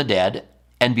rose from the dead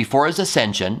and before his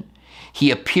ascension,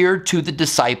 he appeared to the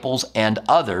disciples and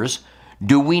others.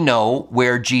 Do we know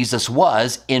where Jesus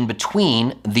was in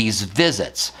between these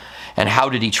visits? And how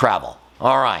did he travel?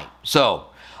 All right. So,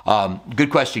 good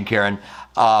question, Karen.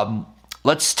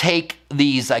 Let's take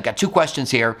these. I got two questions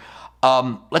here.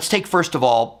 Let's take, first of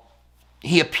all,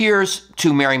 he appears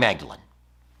to Mary Magdalene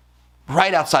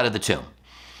right outside of the tomb.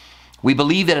 We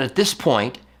believe that at this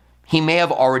point, he may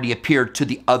have already appeared to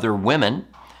the other women,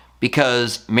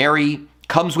 because Mary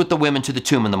comes with the women to the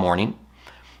tomb in the morning.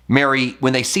 Mary,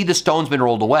 when they see the stone's been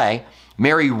rolled away,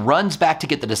 Mary runs back to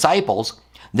get the disciples,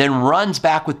 then runs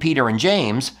back with Peter and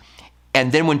James.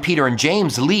 And then when Peter and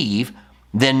James leave,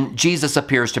 then Jesus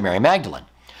appears to Mary Magdalene.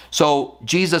 So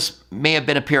Jesus may have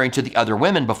been appearing to the other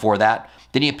women before that.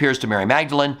 Then he appears to Mary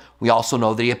Magdalene. We also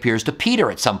know that he appears to Peter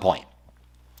at some point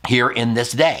here in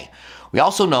this day. We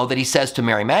also know that he says to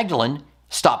Mary Magdalene,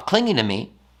 stop clinging to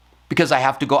me because I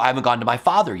have to go. I haven't gone to my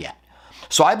Father yet.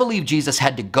 So I believe Jesus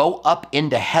had to go up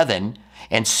into heaven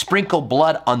and sprinkle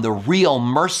blood on the real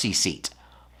mercy seat.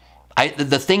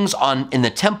 The things in the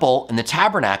temple, in the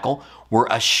tabernacle, were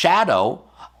a shadow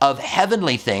of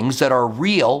heavenly things that are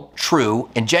real, true,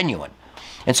 and genuine.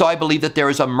 And so I believe that there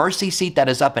is a mercy seat that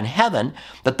is up in heaven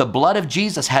that the blood of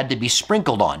Jesus had to be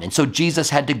sprinkled on. And so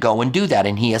Jesus had to go and do that,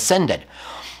 and he ascended.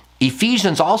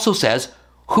 Ephesians also says,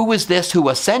 who is this who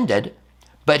ascended,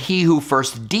 but he who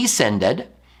first descended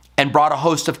and brought a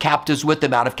host of captives with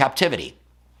him out of captivity?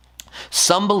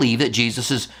 Some believe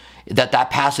that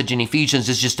that passage in Ephesians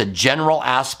is just a general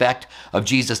aspect of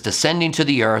Jesus descending to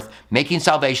the earth, making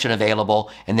salvation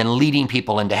available, and then leading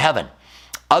people into heaven.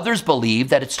 Others believe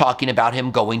that it's talking about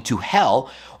him going to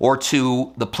hell or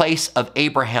to the place of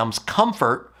Abraham's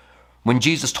comfort when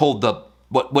Jesus told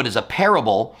what is a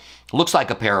parable, looks like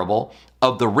a parable,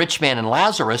 of the rich man and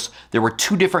Lazarus. There were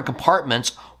two different compartments,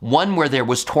 one where there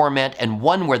was torment and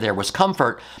one where there was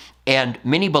comfort. And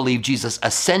many believe Jesus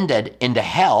ascended into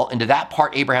hell, into that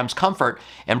part, Abraham's comfort,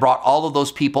 and brought all of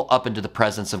those people up into the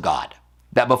presence of God.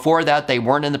 That before that, they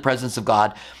weren't in the presence of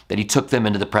God, that he took them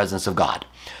into the presence of God.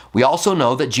 We also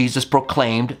know that Jesus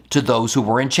proclaimed to those who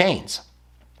were in chains.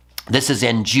 This is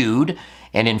in Jude,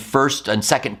 and in 1st and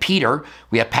 2nd Peter,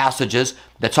 we have passages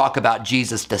that talk about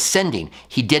Jesus descending.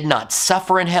 He did not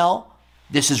suffer in hell.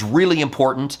 This is really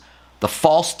important. The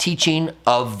false teaching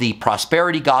of the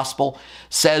prosperity gospel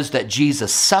says that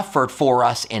Jesus suffered for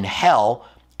us in hell,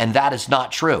 and that is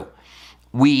not true.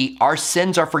 Our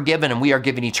sins are forgiven, and we are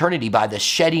given eternity by the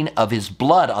shedding of his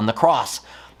blood on the cross,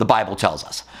 the Bible tells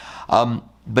us.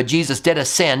 But Jesus did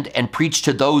ascend and preach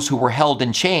to those who were held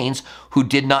in chains, who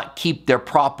did not keep their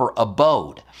proper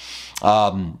abode.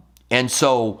 And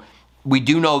so we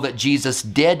do know that Jesus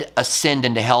did ascend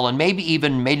into hell, and maybe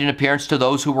even made an appearance to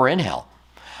those who were in hell.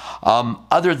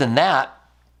 Other than that,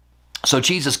 so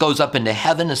Jesus goes up into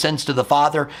heaven, ascends to the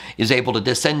Father, is able to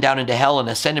descend down into hell and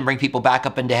ascend and bring people back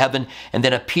up into heaven, and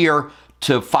then appear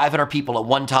to 500 people at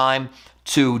one time,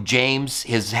 to James,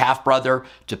 his half-brother,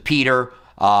 to Peter,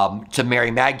 to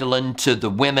Mary Magdalene, to the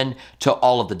women, to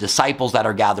all of the disciples that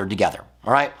are gathered together.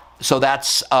 All right? So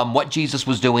that's what Jesus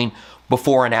was doing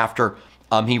before and after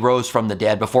he rose from the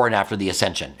dead, before and after the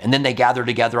ascension. And then they gather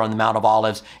together on the Mount of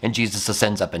Olives, and Jesus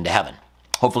ascends up into heaven.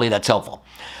 Hopefully that's helpful.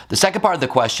 The second part of the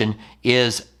question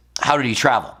is, how did he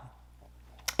travel?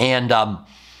 And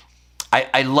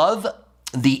I love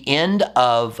the end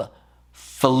of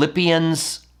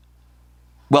Philippians.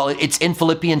 Well, it's in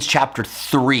Philippians chapter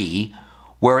 3,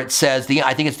 where it says,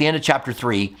 I think it's the end of chapter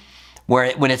 3,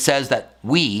 when it says that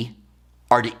we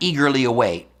are to eagerly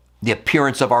await the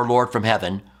appearance of our Lord from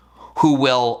heaven, who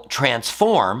will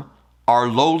transform our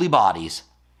lowly bodies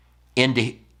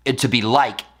to be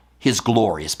like his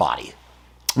glorious body.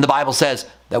 And the Bible says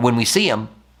that when we see him,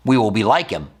 we will be like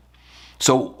him.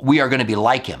 So we are going to be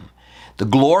like him. The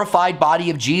glorified body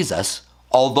of Jesus,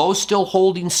 although still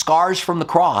holding scars from the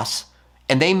cross,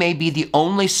 and they may be the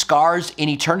only scars in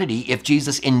eternity, if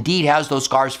Jesus indeed has those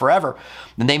scars forever,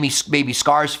 then they may be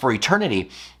scars for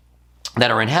eternity that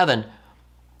are in heaven.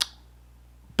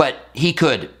 But he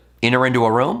could enter into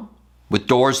a room with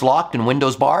doors locked and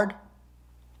windows barred.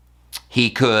 He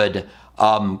could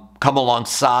come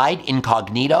alongside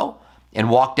incognito and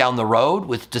walk down the road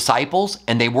with disciples,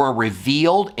 and they were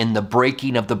revealed in the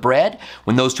breaking of the bread.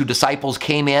 When those two disciples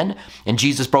came in and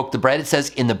Jesus broke the bread, it says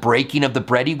in the breaking of the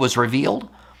bread he was revealed.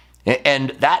 And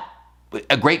that,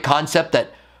 a great concept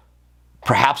that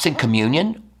perhaps in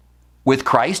communion with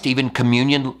Christ, even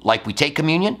communion like we take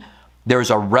communion, there's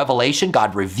a revelation.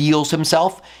 God reveals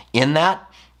himself in that.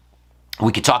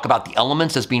 We could talk about the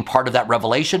elements as being part of that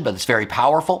revelation, but it's very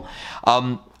powerful.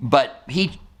 But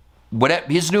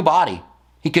his new body,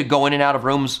 he could go in and out of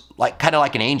rooms kind of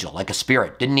like an angel, like a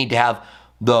spirit. Didn't need to have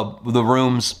the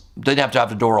rooms, didn't have to have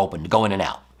the door open to go in and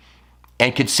out.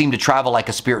 And could seem to travel like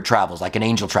a spirit travels, like an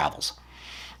angel travels.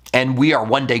 And we are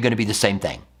one day going to be the same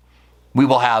thing. We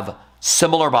will have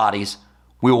similar bodies.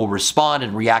 We will respond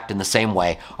and react in the same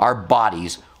way. Our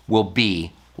bodies will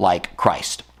be like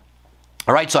Christ.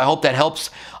 All right, so I hope that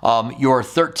helps your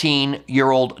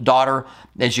 13-year-old daughter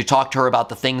as you talk to her about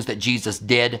the things that Jesus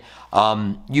did.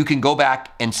 You can go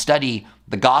back and study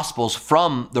the Gospels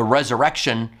from the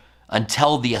resurrection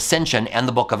until the ascension and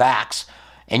the book of Acts,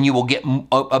 and you will get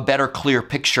a better, clear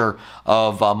picture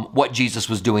of what Jesus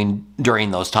was doing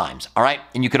during those times. All right,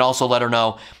 and you can also let her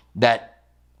know that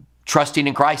trusting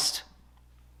in Christ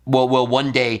will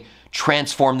one day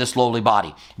transform this lowly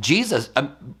body.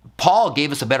 Paul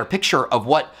gave us a better picture of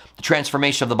what the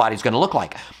transformation of the body is going to look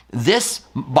like. This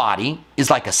body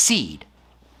is like a seed,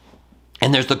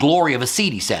 and there's the glory of a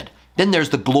seed, he said. Then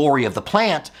there's the glory of the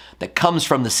plant that comes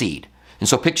from the seed. And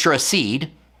so picture a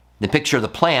seed, then picture the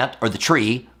plant or the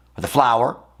tree or the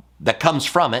flower that comes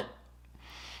from it,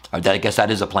 or I guess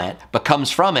that is a plant, but comes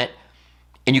from it,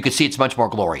 and you can see it's much more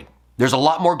gloried. There's a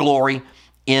lot more glory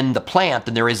in the plant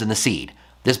than there is in the seed.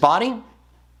 This body,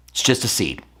 it's just a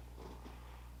seed.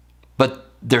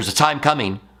 But there's a time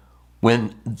coming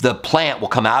when the plant will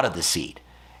come out of the seed,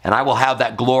 and I will have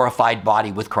that glorified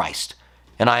body with Christ.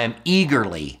 And I am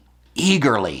eagerly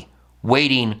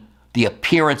waiting the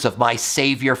appearance of my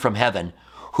Savior from heaven,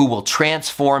 who will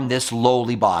transform this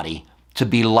lowly body to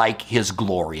be like his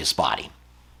glorious body.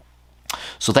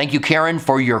 So thank you, Karen,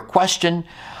 for your question.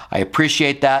 I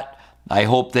appreciate that. I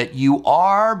hope that you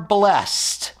are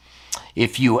blessed.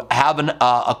 If you have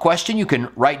a question, you can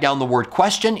write down the word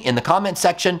question in the comment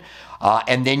section,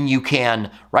 and then you can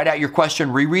write out your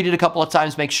question, reread it a couple of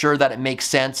times, make sure that it makes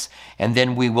sense, and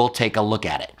then we will take a look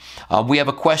at it. We have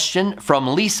a question from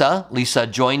Lisa. Lisa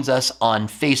joins us on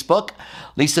Facebook.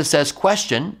 Lisa says,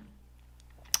 question,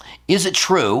 is it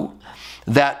true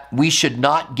that we should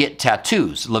not get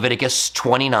tattoos? Leviticus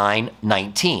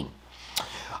 29:19.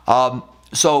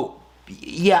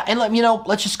 Yeah, and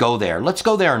let's just go there. Let's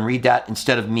go there and read that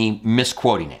instead of me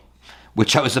misquoting it,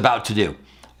 which I was about to do.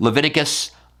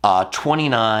 Leviticus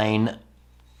 29.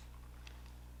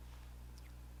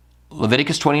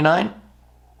 Leviticus 29?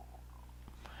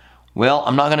 Well,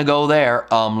 I'm not going to go there.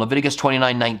 Leviticus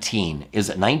 29:19. Is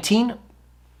it 19?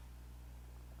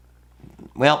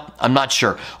 Well, I'm not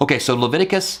sure. Okay, so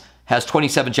Leviticus has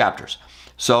 27 chapters.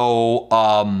 So,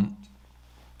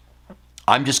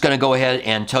 I'm just going to go ahead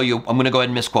and tell you, I'm going to go ahead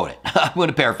and misquote it. I'm going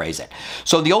to paraphrase it.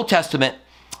 So in the Old Testament,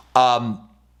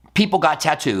 people got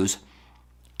tattoos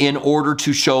in order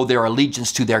to show their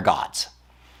allegiance to their gods.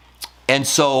 And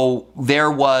so there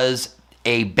was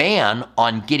a ban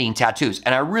on getting tattoos.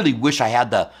 And I really wish I had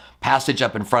the passage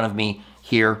up in front of me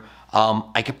here.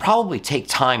 I could probably take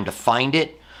time to find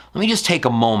it. Let me just take a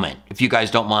moment, if you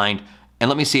guys don't mind, and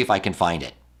let me see if I can find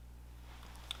it.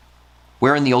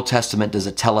 Where in the Old Testament does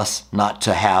it tell us not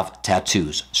to have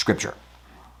tattoos? Scripture.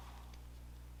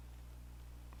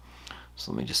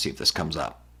 So let me just see if this comes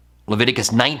up.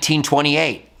 Leviticus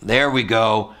 19:28. There we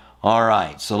go. All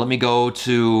right. So let me go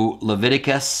to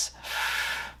Leviticus.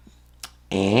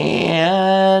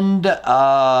 And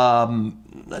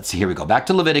let's see. Here we go. Back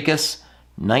to Leviticus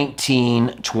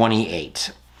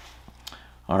 19:28.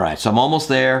 All right. So I'm almost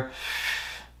there.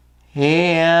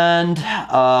 And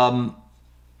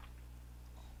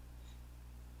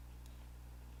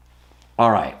all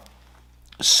right,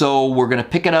 so we're going to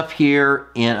pick it up here,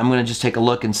 and I'm going to just take a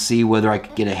look and see whether I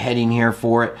can get a heading here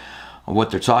for it, or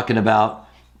what they're talking about.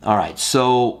 All right,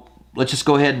 so let's just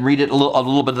go ahead and read it a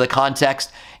little bit of the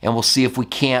context, and we'll see if we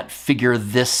can't figure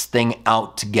this thing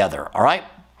out together, all right?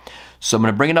 So I'm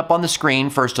going to bring it up on the screen,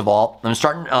 first of all. I'm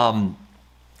starting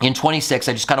in 26.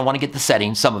 I just kind of want to get the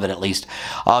setting, some of it at least.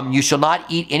 You shall not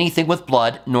eat anything with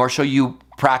blood, nor shall you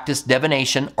practice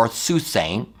divination or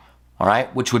soothsaying, all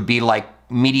right, which would be like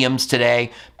mediums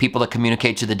today, people that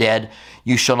communicate to the dead.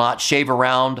 You shall not shave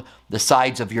around the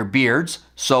sides of your beards.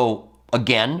 So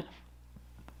again,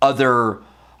 other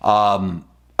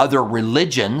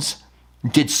religions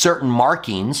did certain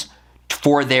markings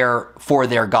for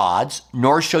their gods.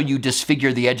 Nor shall you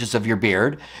disfigure the edges of your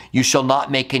beard. You shall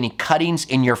not make any cuttings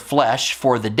in your flesh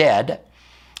for the dead,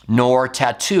 nor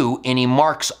tattoo any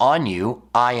marks on you.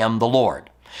 I am the Lord.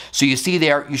 So you see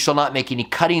there, you shall not make any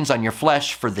cuttings on your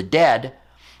flesh for the dead,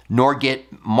 nor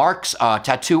get marks,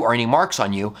 tattoo or any marks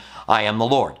on you. I am the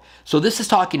Lord. So this is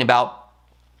talking about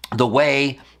the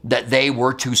way that they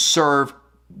were to serve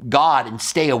God and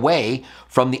stay away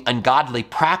from the ungodly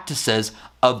practices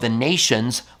of the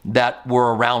nations that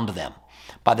were around them.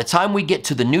 By the time we get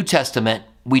to the New Testament,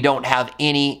 we don't have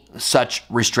any such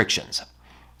restrictions.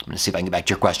 I'm going to see if I can get back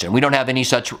to your question. We don't have any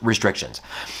such restrictions.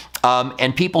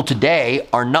 And people today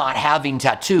are not having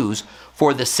tattoos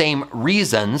for the same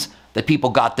reasons that people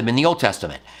got them in the Old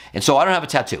Testament. And so I don't have a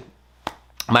tattoo.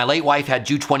 My late wife had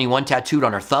Jude 21 tattooed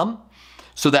on her thumb,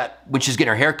 so that when she's getting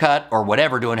her hair cut or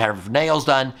whatever, doing her nails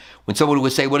done, when someone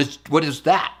would say, what is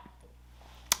that?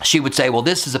 She would say, well,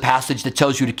 this is a passage that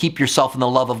tells you to keep yourself in the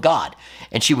love of God.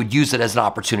 And she would use it as an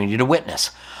opportunity to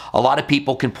witness. A lot of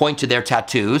people can point to their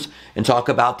tattoos and talk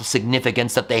about the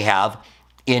significance that they have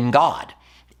in God.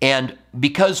 And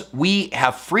because we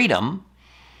have freedom,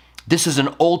 this is an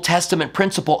Old Testament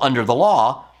principle under the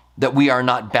law that we are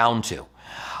not bound to.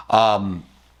 And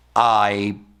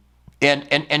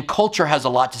culture has a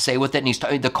lot to say with it.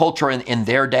 And the culture in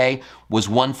their day was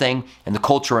one thing, and the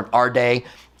culture in our day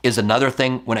is another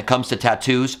thing when it comes to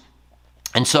tattoos.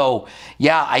 And so,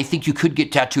 yeah, I think you could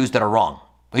get tattoos that are wrong.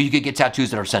 Or you could get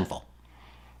tattoos that are sinful.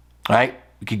 All right?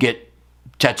 You could get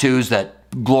tattoos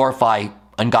that glorify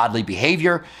ungodly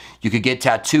behavior. You could get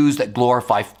tattoos that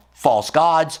glorify false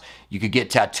gods. You could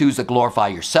get tattoos that glorify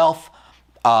yourself.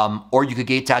 Or you could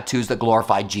get tattoos that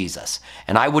glorify Jesus.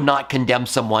 And I would not condemn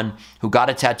someone who got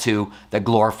a tattoo that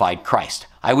glorified Christ.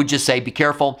 I would just say be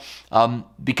careful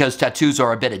because tattoos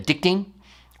are a bit addicting.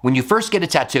 When you first get a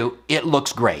tattoo, it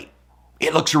looks great.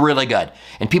 It looks really good.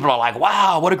 And people are like,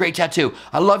 wow, what a great tattoo.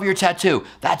 I love your tattoo.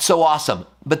 That's so awesome.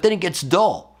 But then it gets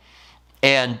dull.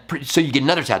 And so you get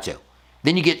another tattoo.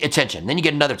 Then you get attention. Then you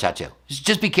get another tattoo.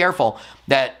 Just be careful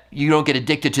that you don't get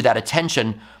addicted to that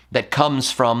attention that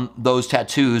comes from those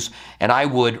tattoos. And I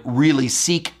would really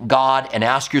seek God and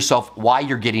ask yourself why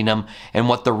you're getting them and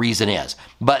what the reason is.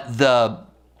 But the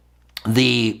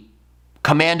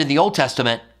command in the Old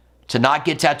Testament to not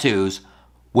get tattoos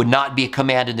would not be a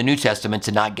command in the New Testament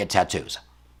to not get tattoos.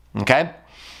 Okay?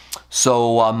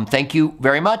 So thank you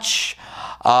very much.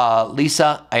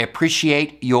 Lisa, I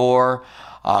appreciate your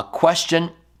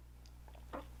question.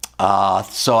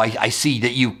 So I see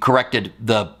that you corrected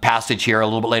the passage here a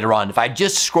little bit later on. If I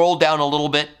just scrolled down a little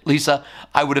bit, Lisa,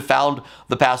 I would have found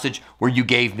the passage where you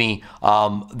gave me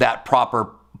that proper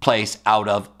place out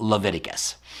of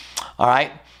Leviticus. All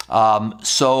right.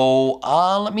 So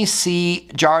let me see,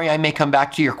 Jari, I may come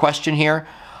back to your question here.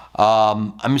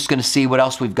 I'm just going to see what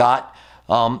else we've got.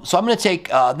 So I'm going to take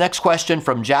next question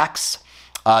from Jax.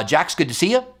 Jax, good to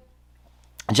see you.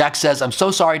 Jax says, I'm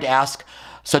so sorry to ask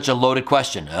such a loaded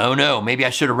question. Oh no, maybe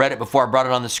I should have read it before I brought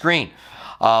it on the screen.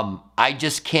 I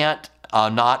just cannot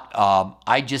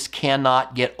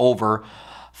get over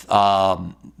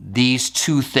these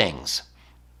two things.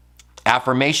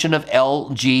 Affirmation of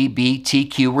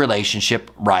LGBTQ relationship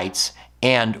rights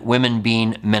and women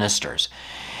being ministers.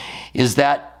 Is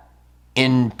that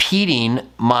impeding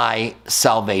my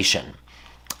salvation?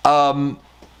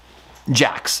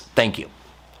 Jax, thank you.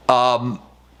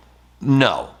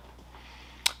 No.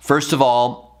 First of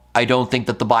all, I don't think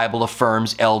that the Bible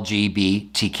affirms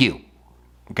LGBTQ.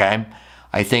 Okay?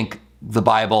 I think the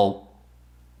Bible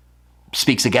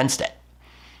speaks against it.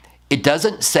 It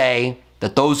doesn't say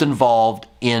that those involved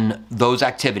in those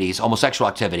activities, homosexual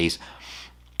activities,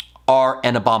 are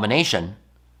an abomination,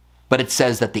 but it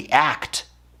says that the act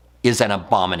is an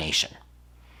abomination.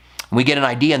 We get an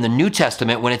idea in the New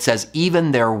Testament when it says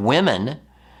even their women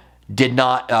did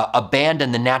not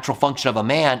abandon the natural function of a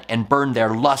man and burn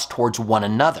their lust towards one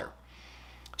another.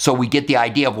 So we get the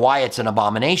idea of why it's an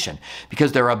abomination,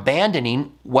 because they're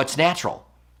abandoning what's natural,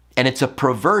 and it's a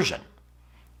perversion.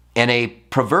 And a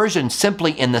perversion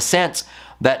simply in the sense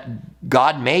that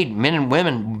God made men and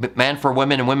women, man for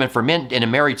women and women for men in a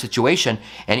married situation,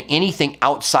 and anything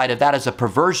outside of that is a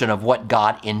perversion of what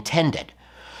God intended.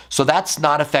 So that's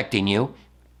not affecting you.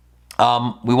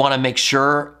 We want to make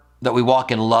sure that we walk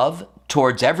in love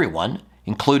towards everyone,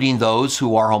 including those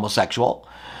who are homosexual,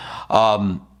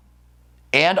 and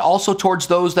also towards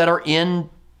those that are in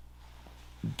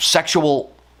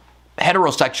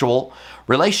heterosexual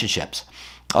relationships.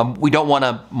 We don't want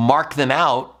to mark them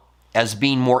out as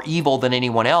being more evil than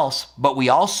anyone else, but we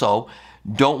also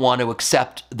don't want to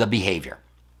accept the behavior.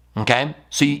 Okay?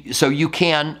 So you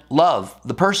can love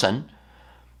the person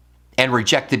and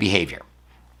reject the behavior.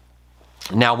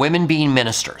 Now, women being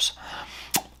ministers.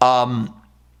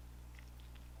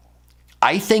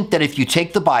 I think that if you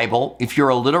take the Bible, if you're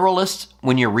a literalist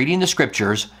when you're reading the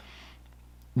scriptures,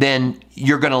 then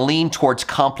you're going to lean towards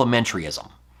complementarism.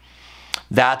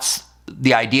 That's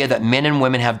the idea that men and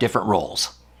women have different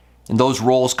roles, and those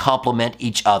roles complement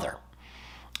each other.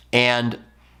 And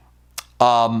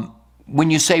when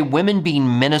you say women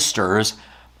being ministers,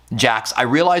 Jax, I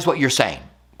realize what you're saying,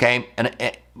 okay?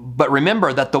 But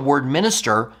remember that the word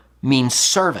minister means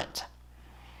servant.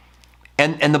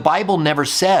 And the Bible never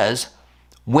says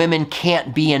women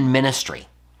can't be in ministry.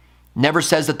 Never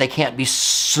says that they can't be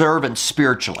servants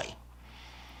spiritually.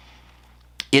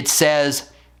 It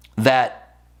says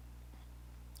that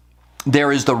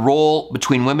there is the role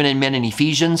between women and men in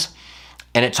Ephesians,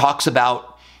 and it talks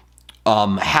about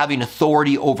having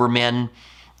authority over men.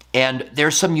 And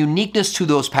there's some uniqueness to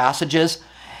those passages.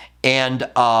 And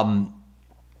I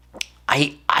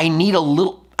need a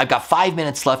little, I've got 5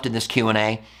 minutes left in this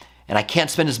Q&A, and I can't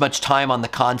spend as much time on the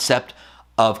concept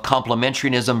of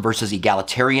complementarianism versus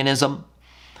egalitarianism.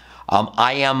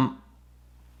 I am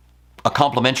a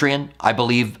complementarian. I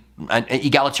believe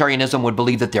egalitarianism would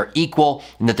believe that they're equal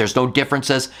and that there's no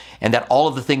differences, and that all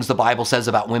of the things the Bible says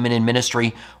about women in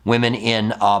ministry, women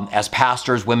in as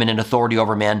pastors, women in authority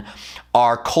over men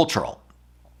are cultural,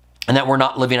 and that we're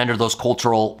not living under those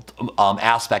cultural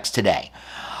aspects today.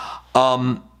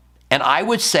 And I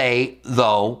would say,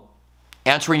 though,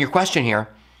 answering your question here,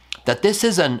 that this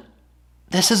is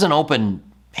an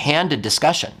open-handed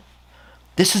discussion.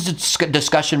 This is a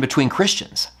discussion between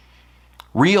Christians,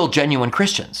 real, genuine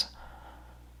Christians.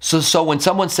 So when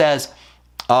someone says,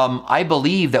 I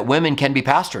believe that women can be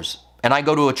pastors, and I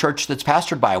go to a church that's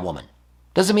pastored by a woman,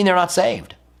 doesn't mean they're not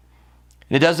saved.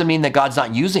 It doesn't mean that God's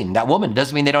not using that woman. It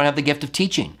doesn't mean they don't have the gift of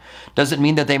teaching. It doesn't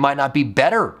mean that they might not be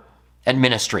better at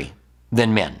ministry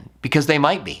than men, because they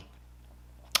might be.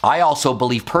 I also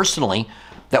believe personally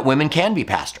that women can be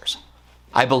pastors.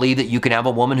 I believe that you can have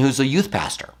a woman who's a youth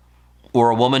pastor,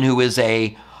 or a woman who is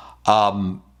a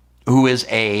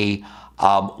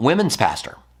women's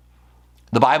pastor.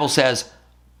 The Bible says,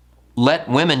 let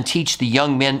women teach the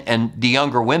young men and the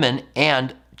younger women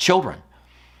and children.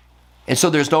 And so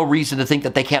there's no reason to think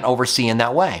that they can't oversee in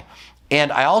that way.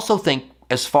 And I also think,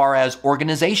 as far as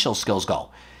organizational skills go,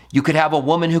 you could have a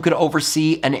woman who could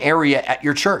oversee an area at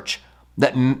your church.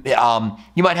 That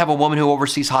you might have a woman who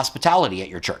oversees hospitality at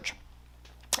your church.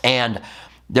 And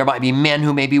there might be men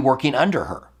who may be working under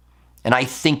her. And I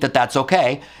think that that's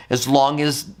okay, as long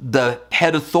as the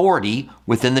head authority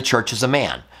within the church is a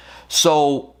man.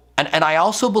 So, and I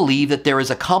also believe that there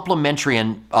is a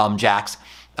complementarian, Jax,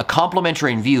 a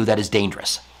complementarian view that is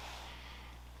dangerous,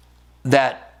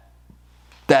 that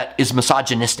is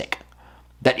misogynistic,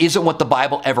 that isn't what the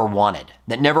Bible ever wanted,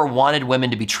 that never wanted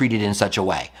women to be treated in such a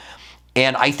way.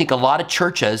 And I think a lot of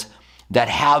churches that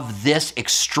have this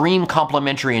extreme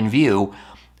complementarian view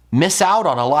miss out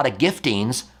on a lot of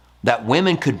giftings that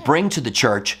women could bring to the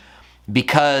church,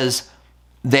 because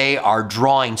they are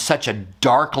drawing such a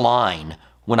dark line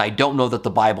when I don't know that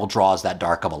the Bible draws that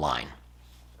dark of a line.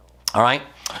 All right?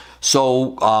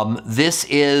 So this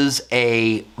is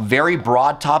a very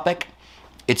broad topic.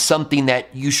 It's something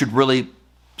that you should really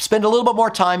spend a little bit more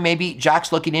time, maybe,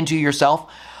 Jax, looking into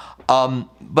yourself.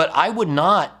 But I would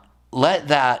not let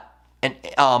that, and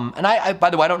I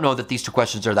by the way, I don't know that these two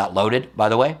questions are that loaded, by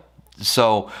the way.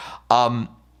 So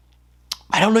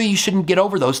I don't know, you shouldn't get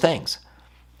over those things.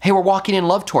 Hey, we're walking in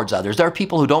love towards others. There are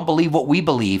people who don't believe what we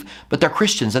believe, but they're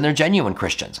Christians and they're genuine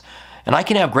Christians. And I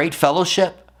can have great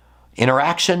fellowship,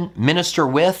 interaction, minister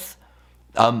with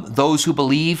those who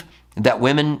believe that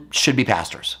women should be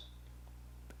pastors.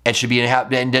 And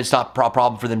it's not a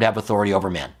problem for them to have authority over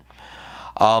men.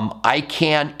 I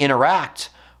can interact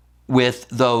with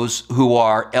those who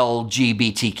are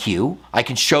LGBTQ. I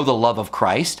can show the love of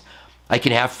Christ. I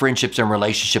can have friendships and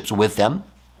relationships with them.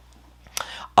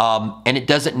 And it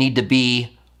doesn't need to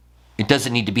be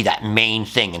that main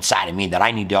thing inside of me that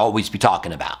I need to always be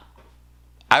talking about.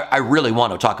 I really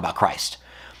want to talk about Christ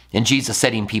and Jesus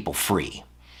setting people free.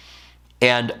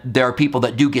 And there are people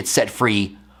that do get set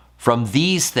free from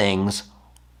these things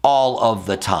all of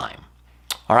the time.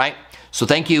 All right? So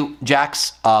thank you,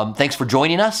 Jax. Thanks for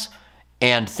joining us,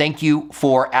 and thank you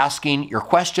for asking your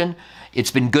question.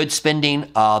 It's been good spending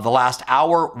the last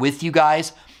hour with you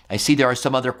guys. I see there are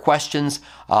some other questions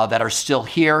that are still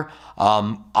here.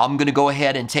 I'm going to go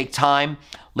ahead and take time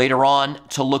later on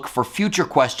to look for future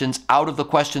questions out of the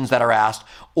questions that are asked,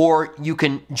 or you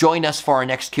can join us for our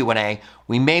next Q&A.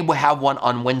 We may have one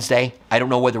on Wednesday. I don't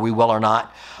know whether we will or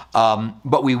not.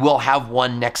 But we will have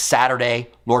one next Saturday,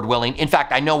 Lord willing. In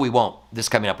fact, I know we won't this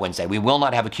coming up Wednesday. We will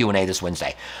not have a Q&A this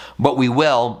Wednesday, but we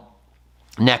will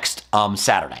next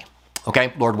Saturday.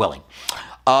 Okay, Lord willing.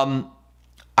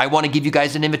 I want to give you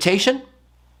guys an invitation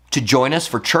to join us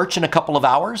for church in a couple of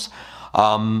hours.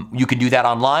 You can do that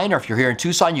online, or if you're here in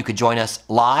Tucson, you could join us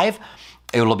live.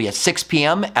 It will be at 6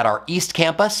 p.m. at our East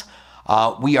Campus.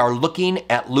 We are looking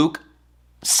at Luke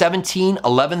 17,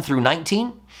 11 through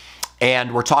 19,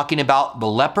 and we're talking about the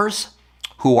lepers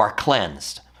who are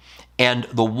cleansed and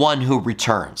the one who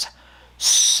returns.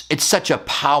 It's such a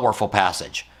powerful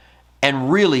passage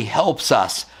and really helps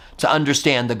us to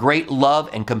understand the great love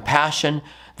and compassion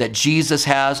that Jesus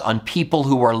has on people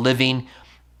who are living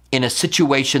in a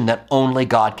situation that only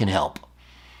God can help.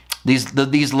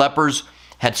 These lepers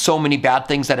had so many bad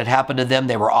things that had happened to them.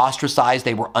 They were ostracized.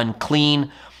 They were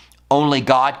unclean. Only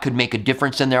God could make a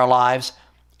difference in their lives.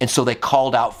 And so they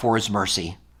called out for his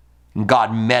mercy. And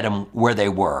God met them where they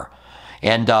were.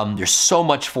 And there's so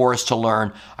much for us to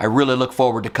learn. I really look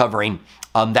forward to covering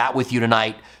that with you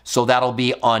tonight. So that'll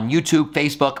be on YouTube,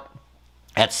 Facebook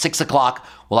at 6 o'clock.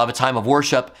 We'll have a time of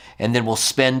worship, and then we'll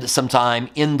spend some time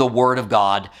in the Word of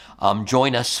God.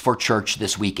 Join us for church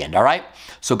this weekend, all right?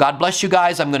 So God bless you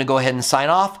guys. I'm going to go ahead and sign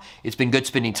off. It's been good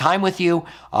spending time with you.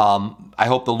 I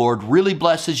hope the Lord really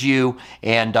blesses you,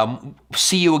 and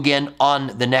see you again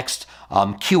on the next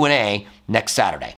Q&A next Saturday.